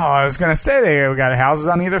 no. Oh, I was going to say they got houses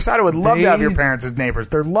on either side. I would love to have your parents as neighbors.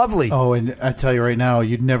 They're lovely. Oh, and I tell you right now,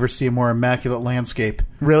 you'd never see a more immaculate landscape.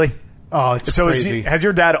 Really? Oh, it's crazy. Has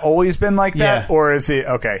your dad always been like that? Yeah. Or is he...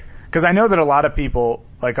 Okay. Because I know that a lot of people,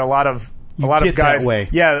 like a lot of guys... that way.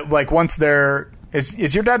 Yeah, like once they're...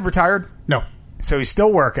 Is your dad retired? No. So he's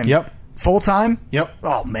still working. Yep. Full time? Yep.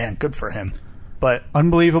 Oh, man, good for him. But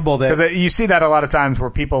Unbelievable that because you see that a lot of times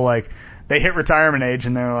where people, like, they hit retirement age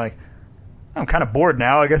and they're like, I'm kind of bored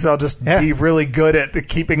now. I guess I'll just be really good at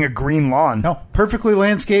keeping a green lawn. No, perfectly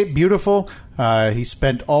landscaped, beautiful. He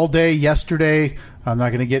spent all day yesterday. I'm not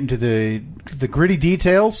going to get into the gritty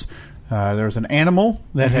details. There was an animal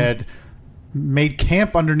that had made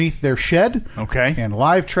camp underneath their shed. Okay. And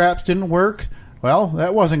live traps didn't work. Well,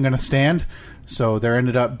 that wasn't going to stand. So there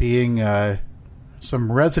ended up being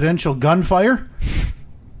some residential gunfire.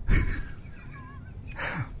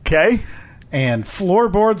 Okay. And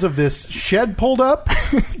floorboards of this shed pulled up.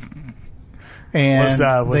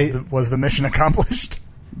 And was the mission accomplished?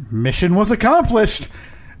 Mission was accomplished.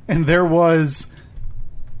 And there was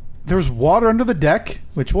water under the deck,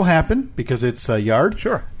 which will happen because it's a yard.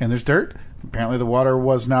 Sure. And there's dirt. Apparently the water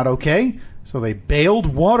was not okay. So they bailed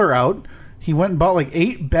water out. He went and bought like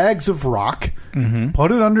 8 bags of rock,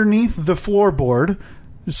 put it underneath the floorboard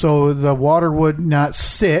so the water would not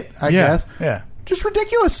sit, I guess. Yeah. Just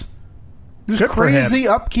ridiculous. Just Good for crazy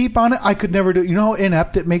upkeep on it. I could never do it. You know how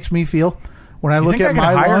inept it makes me feel when I look think at I can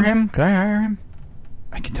my hire lawn? him? Could I hire him?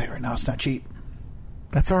 I can tell you right now, it's not cheap.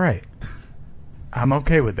 That's all right. I'm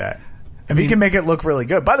okay with that. If he can make it look really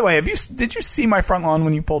good. By the way, did you see my front lawn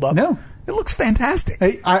when you pulled up? No. It looks fantastic.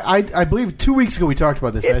 I believe 2 weeks ago we talked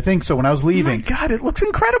about this. I think so. When I was leaving, Oh my God, it looks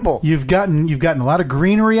incredible. you've gotten a lot of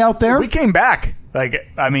greenery out there. We came back. Like,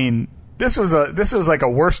 I mean, this was like a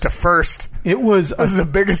worst to first. It was This is the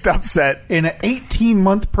biggest upset. in an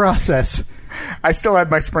 18-month process. I still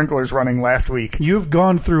had my sprinklers running last week. You've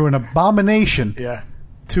gone through an abomination Yeah.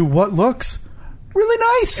 to what looks really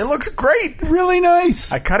nice. It looks great. Really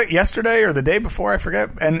nice. I cut it yesterday or the day before, I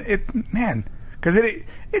forget. And because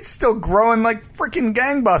it's still growing like freaking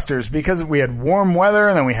gangbusters because we had warm weather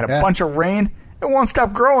and then we had a bunch of rain. It won't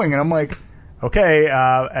stop growing. And I'm like, okay,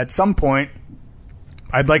 at some point,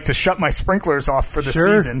 I'd like to shut my sprinklers off for the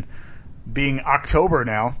season, being October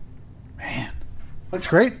now. Man, looks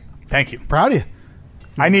great. Thank you. Proud of you.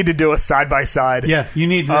 I need to do a side-by-side. Yeah, you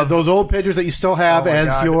need those old pictures that you still have as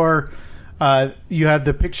God. your... you have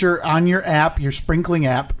the picture on your app, your sprinkling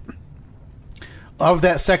app, of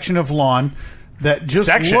that section of lawn that just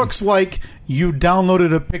looks like you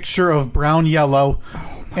downloaded a picture of brown yellow,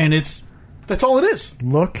 and that's all it is.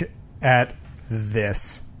 Look at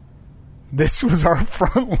this. This was our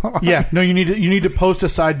front lawn. Yeah, no, you need to post a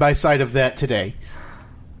side by side of that today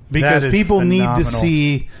because people need to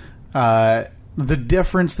see the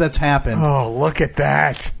difference that's happened. Oh, look at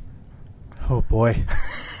that! Oh boy.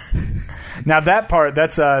 Now that part,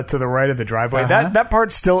 that's to the right of the driveway. That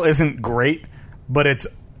part still isn't great, but it's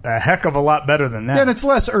a heck of a lot better than that. Yeah, and it's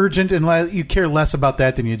less urgent, and you care less about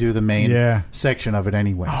that than you do the main section of it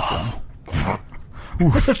anyway. So.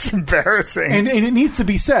 It's embarrassing. And it needs to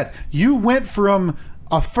be said, you went from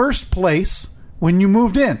a first place when you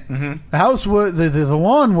moved in. Mm-hmm. The house was the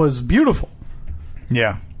lawn was beautiful.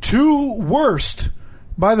 Yeah. To worst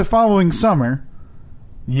by the following summer.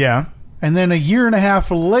 Yeah. And then a year and a half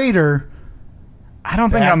later, I don't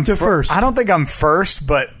think I'm first. I don't think I'm first,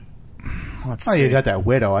 but let's see. You got that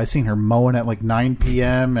widow. I seen her mowing at like 9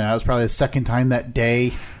 p.m. and that was probably the second time that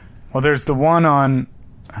day. Well, there's the one on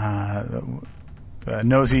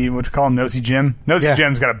Nosy. What you call him? Nosy Jim. Nosy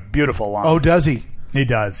Jim's got a beautiful lawn. Oh, does he? He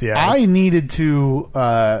does. Yeah. I needed to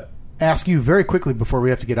ask you very quickly before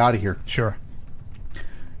we have to get out of here. Sure.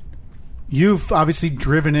 You've obviously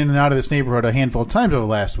driven in and out of this neighborhood a handful of times over the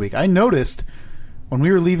last week. I noticed when we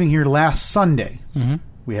were leaving here last Sunday,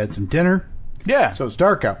 we had some dinner. Yeah. So it's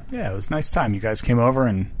dark out. Yeah, it was a nice time. You guys came over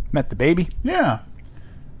and met the baby. Yeah.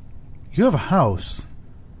 You have a house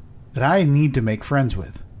that I need to make friends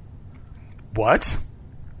with. What?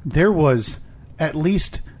 There was at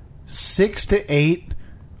least 6 to 8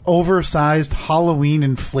 oversized Halloween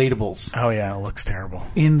inflatables. Oh, yeah, it looks terrible.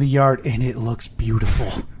 In the yard, and it looks beautiful.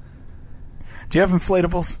 Do you have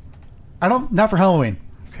inflatables? Not for Halloween.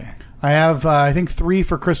 Okay. I have, I think, 3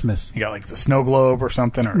 for Christmas. You got like the snow globe or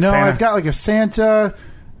something? Or No, Santa? I've got like a Santa,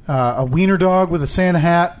 a wiener dog with a Santa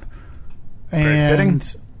hat, and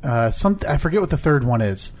something. I forget what the third one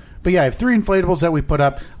is. But yeah, I have 3 inflatables that we put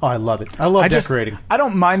up. Oh, I love it. I love decorating. I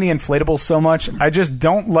don't mind the inflatables so much. I just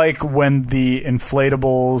don't like when the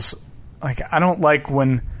inflatables... I don't like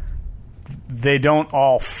when they don't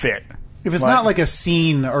all fit. If it's not like a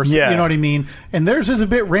scene or something, you know what I mean? And theirs is a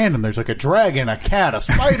bit random. There's like a dragon, a cat, a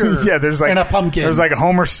spider, there's like, and a pumpkin. There's like a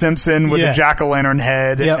Homer Simpson with a jack-o'-lantern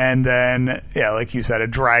head, and then, like you said, a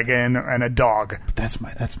dragon and a dog. But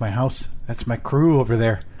that's my house. That's my crew over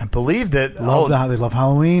there. I believe that... They love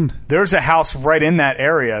Halloween. There's a house right in that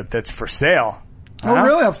area that's for sale. Oh,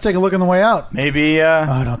 really? I'll have to take a look on the way out. Maybe. I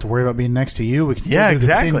don't have to worry about being next to you. We can still do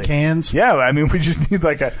exactly. the tin cans. Yeah, I mean, we just need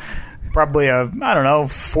like probably a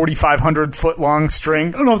 4,500 foot long string.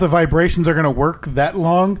 I don't know if the vibrations are going to work that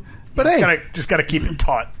long, but just gotta keep it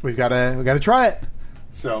taut. we gotta try it.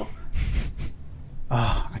 So,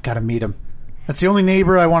 I gotta meet him. That's the only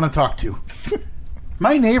neighbor I want to talk to.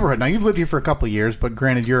 My neighborhood. Now, you've lived here for a couple of years, but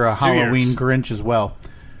granted, you're a Halloween Grinch as well.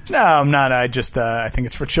 No, I'm not. I just I think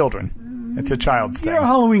it's for children. It's a child's thing. You're a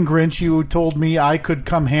Halloween Grinch. You told me I could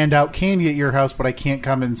come hand out candy at your house, but I can't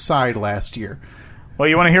come inside last year. Well,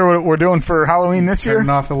 you want to hear what we're doing for Halloween this year? Turning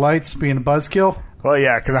off the lights, being a buzzkill? Well,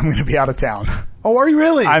 yeah, because I'm going to be out of town. Oh, are you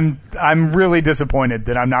really? I'm really disappointed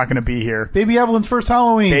that I'm not going to be here. Baby Evelyn's first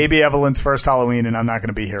Halloween. Baby Evelyn's first Halloween, and I'm not going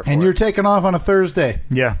to be here for and it. you're taking off on a Thursday.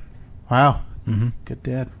 Yeah. Wow. Mm-hmm. Good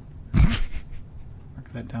dad.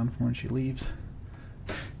 Mark that down for when she leaves.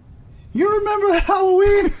 You remember that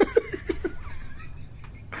Halloween?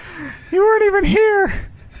 You weren't even here.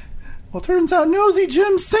 Well, turns out Nosy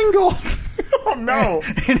Jim's single. Oh, no.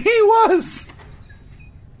 And he was.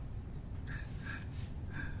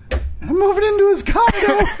 I'm moving into his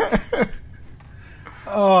condo.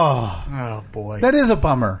 Oh, boy. That is a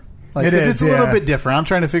bummer. Like, It is, It's a little bit different. I'm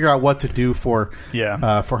trying to figure out what to do for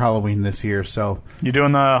Halloween this year. So You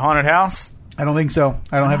doing the haunted house? I don't think so.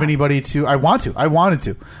 I don't have anybody to. I wanted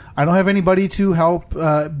to. I don't have anybody to help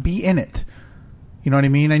be in it. You know what I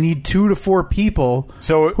mean? I need 2 to 4 people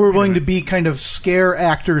who are willing to be kind of scare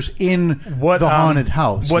actors in the haunted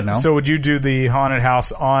house. So would you do the haunted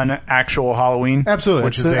house on actual Halloween?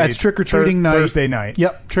 Absolutely. That's trick-or-treating night. Thursday night.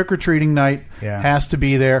 Yep, trick-or-treating night has to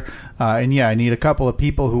be there. And I need a couple of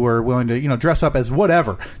people who are willing to dress up as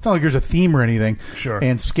whatever. It's not like there's a theme or anything. Sure.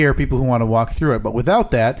 And scare people who want to walk through it. But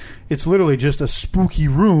without that, it's literally just a spooky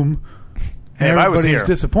room. Hey, if I was here,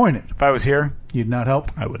 disappointed. If I was here, you'd not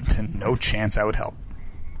help? I would. No chance I would help.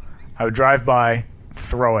 I would drive by,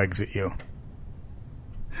 throw eggs at you.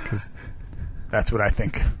 Because that's what I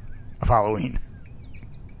think of Halloween.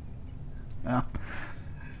 Well,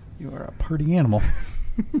 you are a party animal.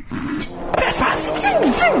 Fast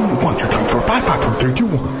 5, 1, 2, 3, 4, 5, 5, 4, 3, 2,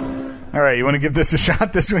 1. All right, you want to give this a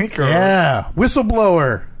shot this week? Or? Yeah,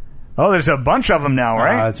 whistleblower. Oh, there's a bunch of them now,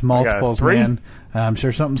 right? It's multiples, man. I'm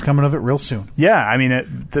sure something's coming of it real soon. Yeah, I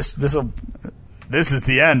mean, this is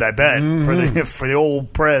the end, I bet, for the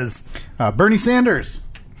old Prez. Bernie Sanders.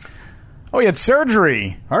 Oh, he had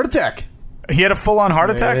surgery. Heart attack. He had a full-on heart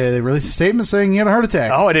attack? They released a statement saying he had a heart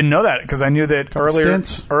attack. Oh, I didn't know that because I knew that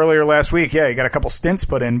earlier last week. Yeah, he got a couple stints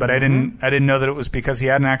put in, but I didn't know that it was because he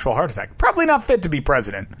had an actual heart attack. Probably not fit to be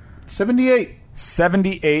president. 78.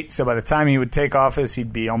 78. So by the time he would take office,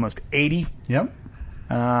 he'd be almost 80. Yep.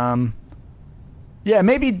 Yeah,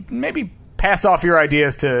 maybe pass off your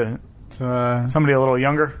ideas to somebody a little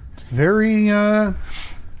younger. Very. I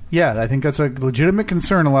think that's a legitimate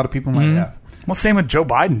concern a lot of people might have. Well, same with Joe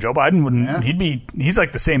Biden. Joe Biden wouldn't. Yeah. He's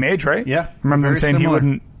like the same age, right? Yeah. Remember him saying similar. He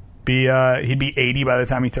wouldn't be. He'd be 80 by the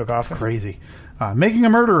time he took office. Crazy. Making a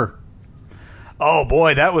murderer. Oh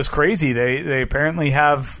boy, that was crazy. They apparently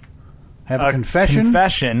have a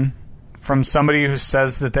confession from somebody who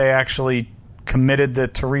says that they actually committed the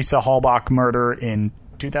Teresa Halbach murder in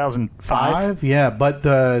 2005. Yeah, but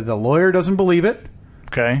the lawyer doesn't believe it.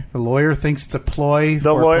 Okay. The lawyer thinks it's a ploy.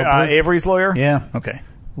 The lawyer, Avery's lawyer? Yeah. Okay.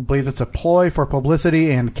 We believe it's a ploy for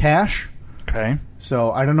publicity and cash. Okay.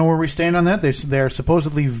 So I don't know where we stand on that. They're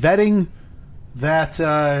supposedly vetting that.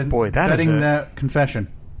 That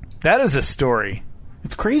confession. That is a story.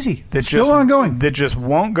 It's crazy. That's still ongoing. That just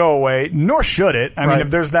won't go away. Nor should it. I mean,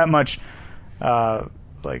 if there's that much,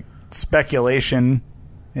 speculation,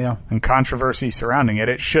 and controversy surrounding it,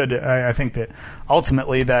 it should. I think that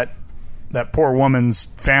ultimately that poor woman's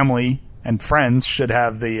family and friends should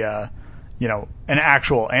have the, an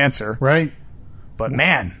actual answer. Right. But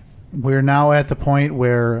man, we're now at the point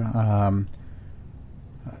where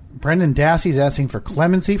Brendan Dassey's asking for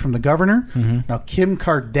clemency from the governor. Mm-hmm. Now Kim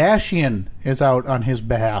Kardashian is out on his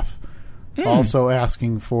behalf, also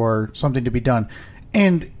asking for something to be done.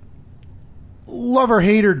 And love her,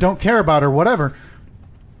 hate her, don't care about her, whatever.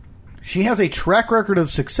 She has a track record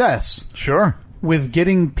of success. Sure. With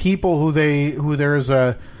getting people who there's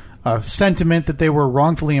a sentiment that they were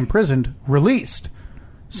wrongfully imprisoned released.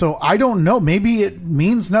 So I don't know. Maybe it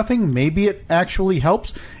means nothing. Maybe it actually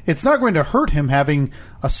helps. It's not going to hurt him having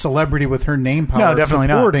a celebrity with her name power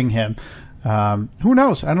supporting him. Who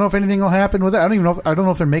knows? I don't know if anything will happen with it. I don't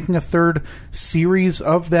know if they're making a third series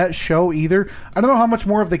of that show either. I don't know how much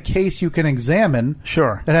more of the case you can examine.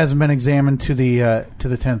 Sure. That hasn't been examined to the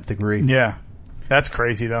 10th degree. Yeah. That's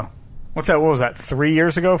crazy though. What's that? What was that? 3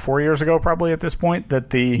 years ago? 4 years ago, probably at this point. That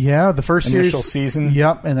the the first initial series, season.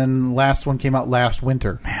 Yep, and then the last one came out last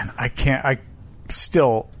winter. Man, I can't.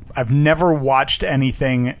 I've never watched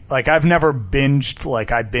anything like I've never binged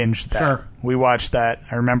like I binged that. Sure. We watched that.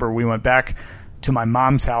 I remember we went back to my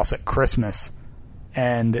mom's house at Christmas,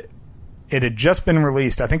 and it had just been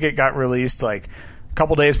released. I think it got released like a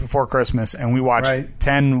couple days before Christmas, and we watched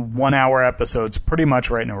 10 one-hour episodes pretty much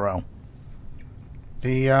right in a row.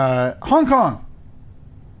 The Hong Kong.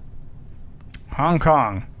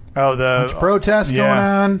 Oh, the protests going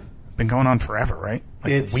on. Been going on forever, right?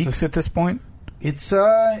 Like It's- weeks at this point. It's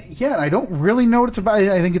I don't really know what it's about.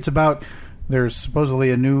 I think it's about there's supposedly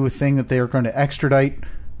a new thing that they are going to extradite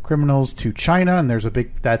criminals to China, and there's a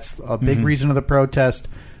big reason of the protest.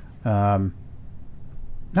 Not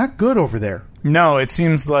good over there. No, it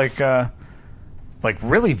seems like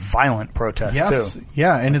really violent protests too.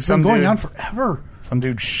 Yeah, and it's been going on forever. Some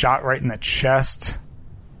dude shot right in the chest.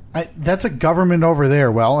 That's a government over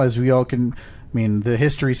there. Well, as we all can. I mean, the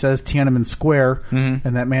history says Tiananmen Square,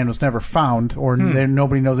 and that man was never found, or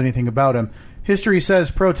nobody knows anything about him. History says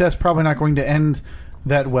protests probably not going to end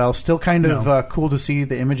that well. Still kind of cool to see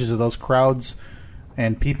the images of those crowds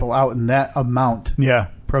and people out in that amount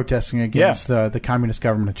protesting against the communist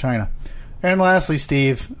government of China. And lastly,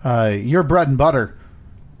 Steve, your bread and butter,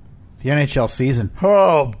 the NHL season.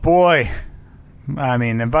 Oh, boy. I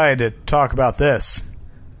mean, if I had to talk about this.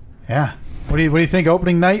 Yeah. What do you think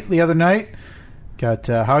opening night the other night? Got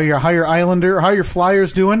how your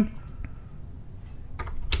Flyers doing?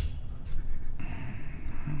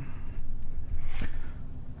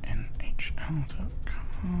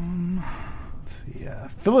 NHL.com. The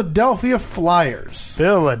Philadelphia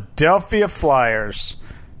Flyers.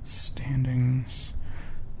 Standings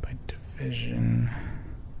by division.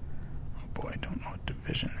 Oh boy, I don't know what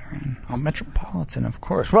division they're in. Oh, Metropolitan, of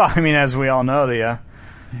course. Well, I mean, as we all know, the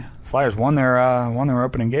Flyers won their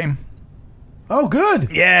opening game. Oh,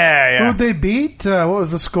 good. Yeah. Who'd they beat? What was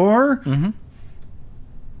the score? Mm-hmm.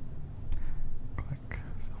 Click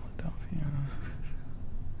Philadelphia.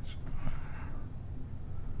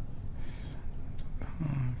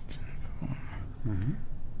 Mm-hmm.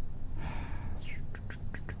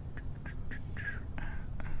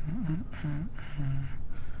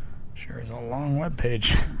 Sure is a long web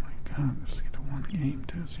page. Oh my God! Just get to one game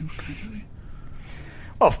too. Seems crazy.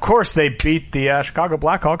 Well, of course, they beat the Chicago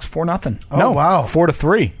Blackhawks 4-0. Oh, no, wow.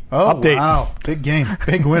 4-3. Oh, Update. wow. Big game.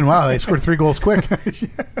 Big win. Wow, they scored 3 goals quick.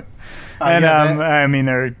 And, I mean,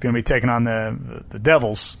 they're going to be taking on the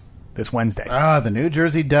Devils this Wednesday. The New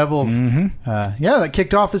Jersey Devils. Mm-hmm. That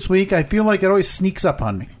kicked off this week. I feel like it always sneaks up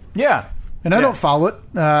on me. Yeah. And I don't follow it.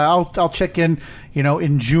 I'll check in,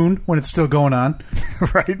 in June when it's still going on.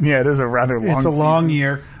 Right. Yeah, it is a rather long It's a long season.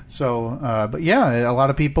 year. So, but yeah, a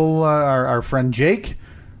lot of people, our friend Jake,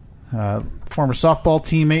 former softball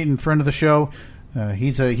teammate and friend of the show,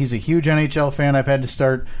 he's a huge NHL fan. I've had to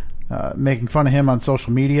start making fun of him on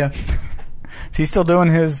social media. Is he still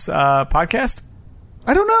doing his podcast?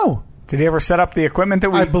 I don't know. Did he ever set up the equipment that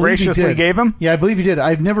we I believe he graciously did. gave him? Yeah, I believe he did.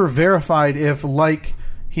 I've never verified if, like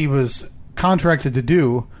he was contracted to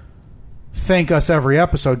do, thank us every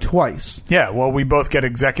episode twice. Yeah, well, we both get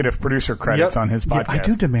executive producer credits on his podcast. Yeah, I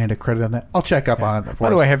do demand a credit on that. I'll check up on it. By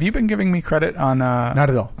the way, have you been giving me credit on not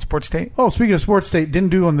at all. Sports State? Oh, speaking of Sports State, didn't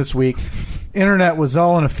do one this week. Internet was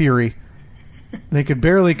all in a fury. They could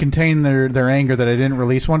barely contain their anger that I didn't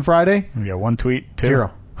release one Friday. We got one tweet, two.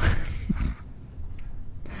 0.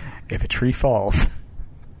 If a tree falls.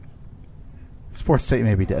 Sports State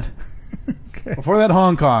may be dead. Okay. Before that,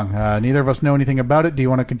 Hong Kong. Neither of us know anything about it. Do you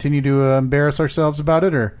want to continue to embarrass ourselves about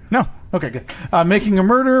it, or No. Okay, good. Making a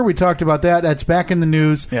Murder. We talked about that. That's back in the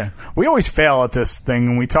news. Yeah. We always fail at this thing,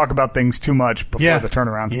 and we talk about things too much before the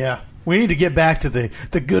turnaround. Yeah. We need to get back to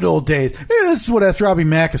the good old days. Hey, this is what S. Robbie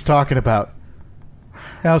Mack is talking about.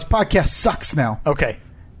 Now, his podcast sucks now. Okay.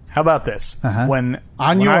 How about this? When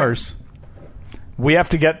yours. We have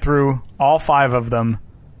to get through all 5 of them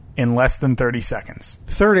in less than 30 seconds.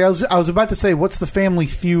 30. I was about to say, what's the Family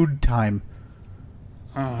Feud time?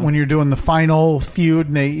 When you're doing the final feud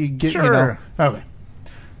and they get, Sure. Okay.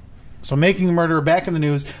 So Making a Murderer back in the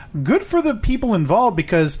news. Good for the people involved,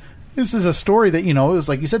 because this is a story that, it was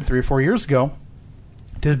like you said 3 or 4 years ago.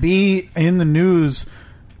 To be in the news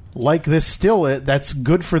like this still, that's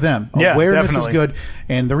good for them. Yeah, Awareness definitely. is good.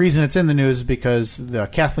 And the reason it's in the news is because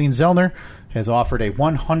Kathleen Zellner has offered a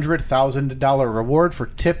 $100,000 reward for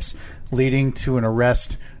tips leading to an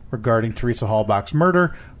arrest regarding Teresa Halbach's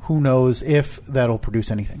murder. Who knows if that'll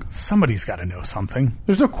produce anything? Somebody's got to know something.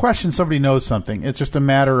 There's no question somebody knows something. It's just a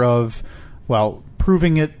matter of,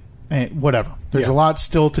 proving it, whatever. There's Yeah. a lot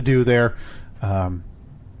still to do there.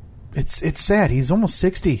 It's sad. He's almost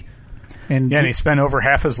 60. And he spent over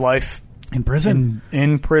half his life in prison.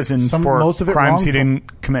 in prison for most of it crimes he wrongful.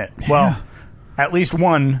 didn't commit. Well, at least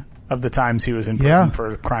one of the times he was in prison Yeah. for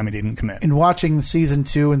a crime he didn't commit. And watching season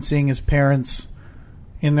 2 and seeing his parents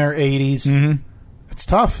in their 80s, it's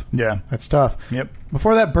tough. Yeah. It's tough. Yep.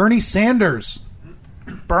 Before that, Bernie Sanders.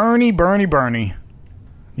 Bernie.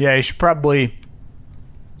 Yeah, you should probably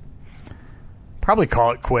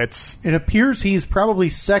call it quits. It appears he's probably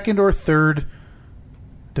second or third,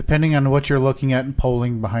 depending on what you're looking at in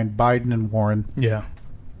polling, behind Biden and Warren. Yeah.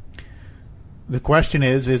 The question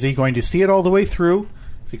is he going to see it all the way through?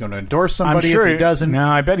 Is he going to endorse somebody I'm sure if he doesn't? No,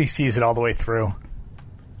 I bet he sees it all the way through.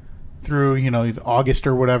 Through August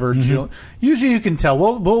or whatever. June. Usually you can tell.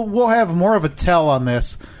 We'll have more of a tell on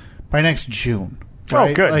this by next June. Oh,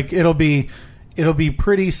 Right? good. Like it'll be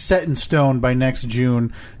pretty set in stone by next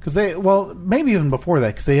June because maybe even before that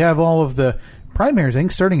because they have all of the primaries I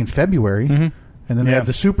think starting in February and then they have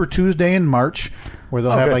the Super Tuesday in March where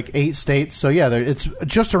they'll have good. like 8 states. So yeah, it's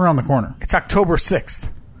just around the corner. It's October 6th.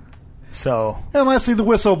 So And lastly, the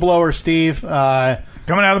whistleblower, Steve.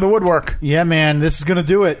 coming out of the woodwork. Yeah, man, this is going to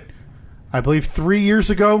do it. I believe 3 years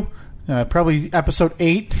ago, probably episode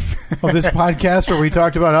 8 of this podcast where we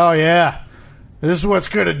talked about, oh, yeah, this is what's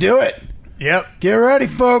going to do it. Yep. Get ready,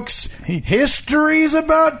 folks. History's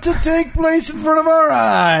about to take place in front of our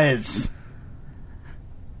eyes.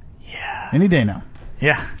 Yeah. Any day now.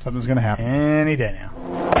 Yeah. Something's going to happen. Any day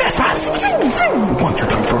now. Fast five. One, two,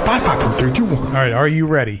 three, four, 5, 5, 4, 3, 2, 1. All right. Are you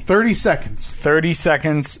ready? 30 seconds. 30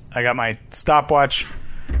 seconds. I got my stopwatch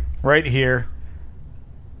right here.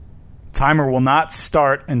 Timer will not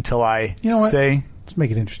start until I You know what? say... Let's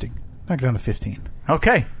make it interesting. Knock it down to 15.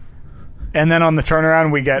 Okay. And then on the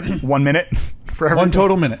turnaround, we get 1 minute for everything. One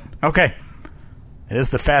total minute. Okay. It is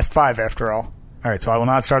the Fast Five, after all. All right, so I will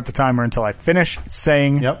not start the timer until I finish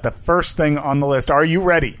saying the first thing on the list. Are you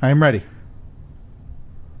ready? I am ready.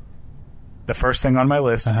 The first thing on my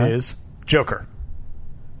list is Joker.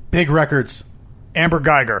 Big records. Amber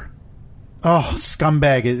Geiger. Oh,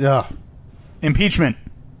 scumbag. Ugh. Impeachment.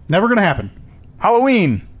 Never going to happen.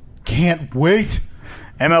 Halloween. Can't wait.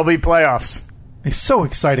 MLB playoffs. It's so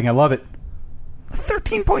exciting. I love it.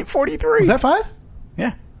 13.43. Is that 5?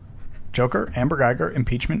 Yeah. Joker, Amber Geiger,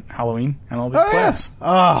 impeachment, Halloween, MLB Oh, playoffs. yeah.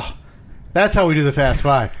 Oh, that's how we do the Fast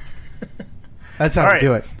Five. That's how All we right.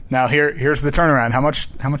 do it. Now here's the turnaround. How much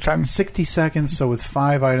time? 60 seconds, so with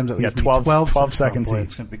 5 items, that leaves me 12 seconds Oh, boy, each.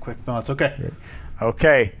 it's going to be quick thoughts. Okay.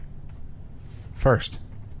 Okay. First,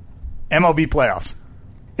 MLB playoffs.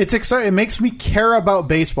 It's exciting. It makes me care about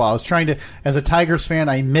baseball. I was trying to, as a Tigers fan,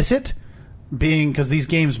 I miss it, because these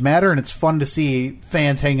games matter, and it's fun to see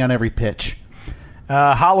fans hanging on every pitch.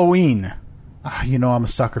 Halloween. I'm a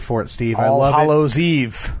sucker for it, Steve. I All love Hallows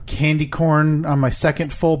Eve. Candy corn on my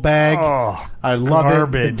second full bag. Oh, I love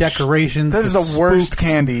garbage. it. The decorations. This is the worst spooks.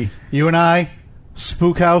 candy. You and I,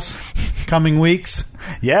 Spook House, coming weeks.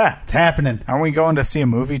 Yeah. It's happening. Aren't we going to see a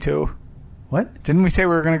movie, too? What? Didn't we say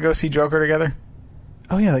we were going to go see Joker together?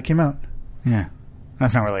 Oh, yeah, that came out. Yeah.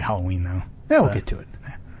 That's not really Halloween, though. Yeah, we'll get to it.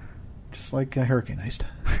 Just like Hurricane Heist.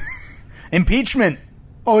 Impeachment.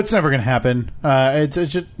 Oh, it's never going to happen. It's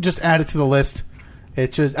just add it to the list.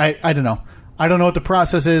 It's just, I don't know. I don't know what the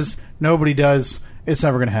process is. Nobody does. It's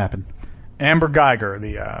never going to happen. Amber Geiger,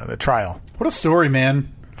 the trial. What a story,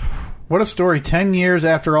 man. What a story. 10 years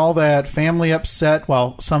after all that, family upset.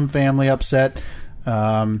 Well, some family upset.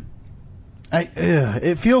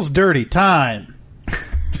 It feels dirty. Time.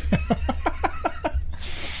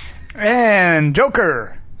 And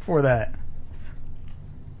Joker for that.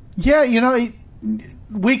 Yeah,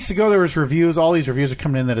 weeks ago there was reviews. All these reviews are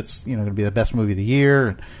coming in that it's going to be the best movie of the year,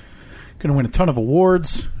 and going to win a ton of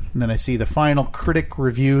awards. And then I see the final critic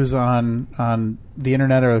reviews on the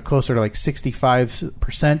internet are closer to like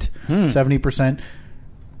 65%, 70%.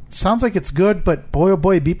 Sounds like it's good, but boy, oh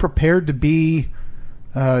boy, be prepared to be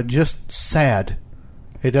just sad.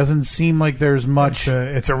 It doesn't seem like there's much.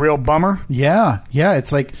 It's a real bummer. Yeah.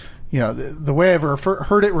 It's like, the way I've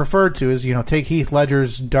heard it referred to is, take Heath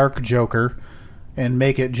Ledger's Dark Joker and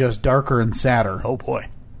make it just darker and sadder. Oh, boy.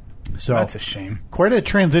 So That's a shame. Quite a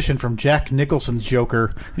transition from Jack Nicholson's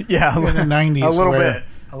Joker Yeah. in the 90s. A little where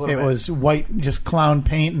bit. It was white, just clown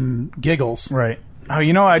paint and giggles. Right. Oh,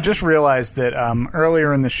 I just realized that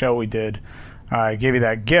earlier in the show we did, I gave you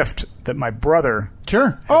that gift that my brother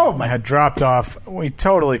Sure. had dropped off. We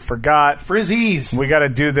totally forgot. Frizzies. We got to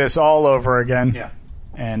do this all over again. Yeah.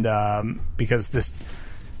 And because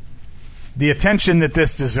the attention that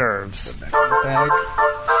this deserves. Bag.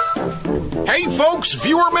 Hey folks,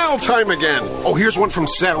 viewer mail time again. Oh, here's one from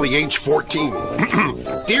Sally, age 14.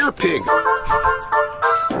 Dear Pig.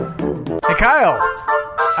 Hey, Kyle.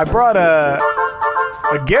 I brought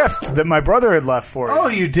a gift that my brother had left for you. Oh,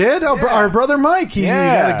 you did? Oh, Yeah. Our brother Mike. You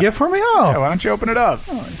got a gift for me? Oh. Yeah, why don't you open it up?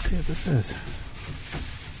 Oh, let's see what this is.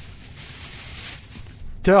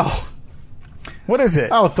 Oh, What is it?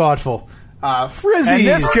 how thoughtful. Frizzies. And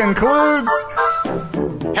this concludes...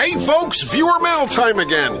 Hey folks, viewer mail time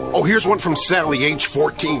again. Oh, here's one from Sally, age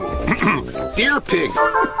 14. Dear Pig.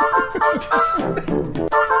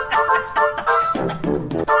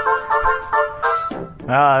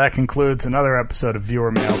 That concludes another episode of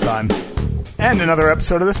Viewer Mail Time. And another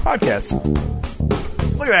episode of this podcast.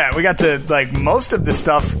 Look at that. We got to, most of the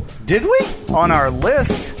stuff Did we? on our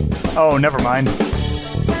list. Oh, never mind.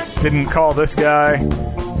 Didn't call this guy.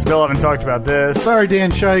 Still haven't talked about this. Sorry,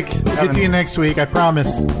 Dan Scheich. We'll get to you next week. I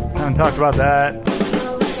promise. Haven't talked about that.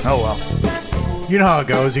 Oh, well. You know how it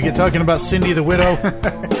goes. You get talking about Cindy the Widow.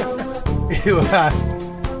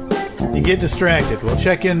 You get distracted. We'll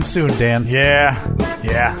check in soon, Dan. Yeah.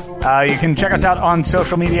 You can check us out on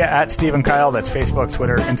social media at Steve and Kyle. That's Facebook,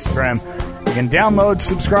 Twitter, Instagram. You can download,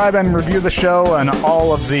 subscribe, and review the show on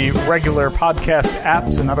all of the regular podcast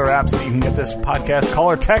apps and other apps that you can get this podcast.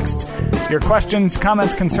 Call or text your questions,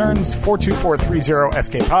 comments, concerns,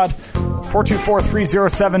 424-30-SK-POD,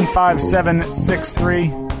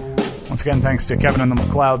 424-307-5763. Once again, thanks to Kevin and the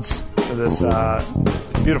McLeods for this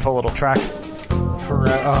beautiful little track. For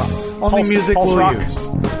only music Pulse we'll Rock. use.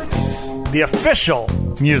 The official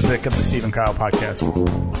music of the Steve and Kyle podcast.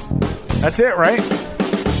 That's it, right?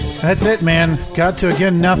 That's it, man. Got to,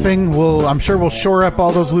 again, nothing. I'm sure we'll shore up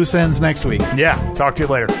all those loose ends next week. Yeah. Talk to you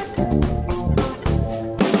later.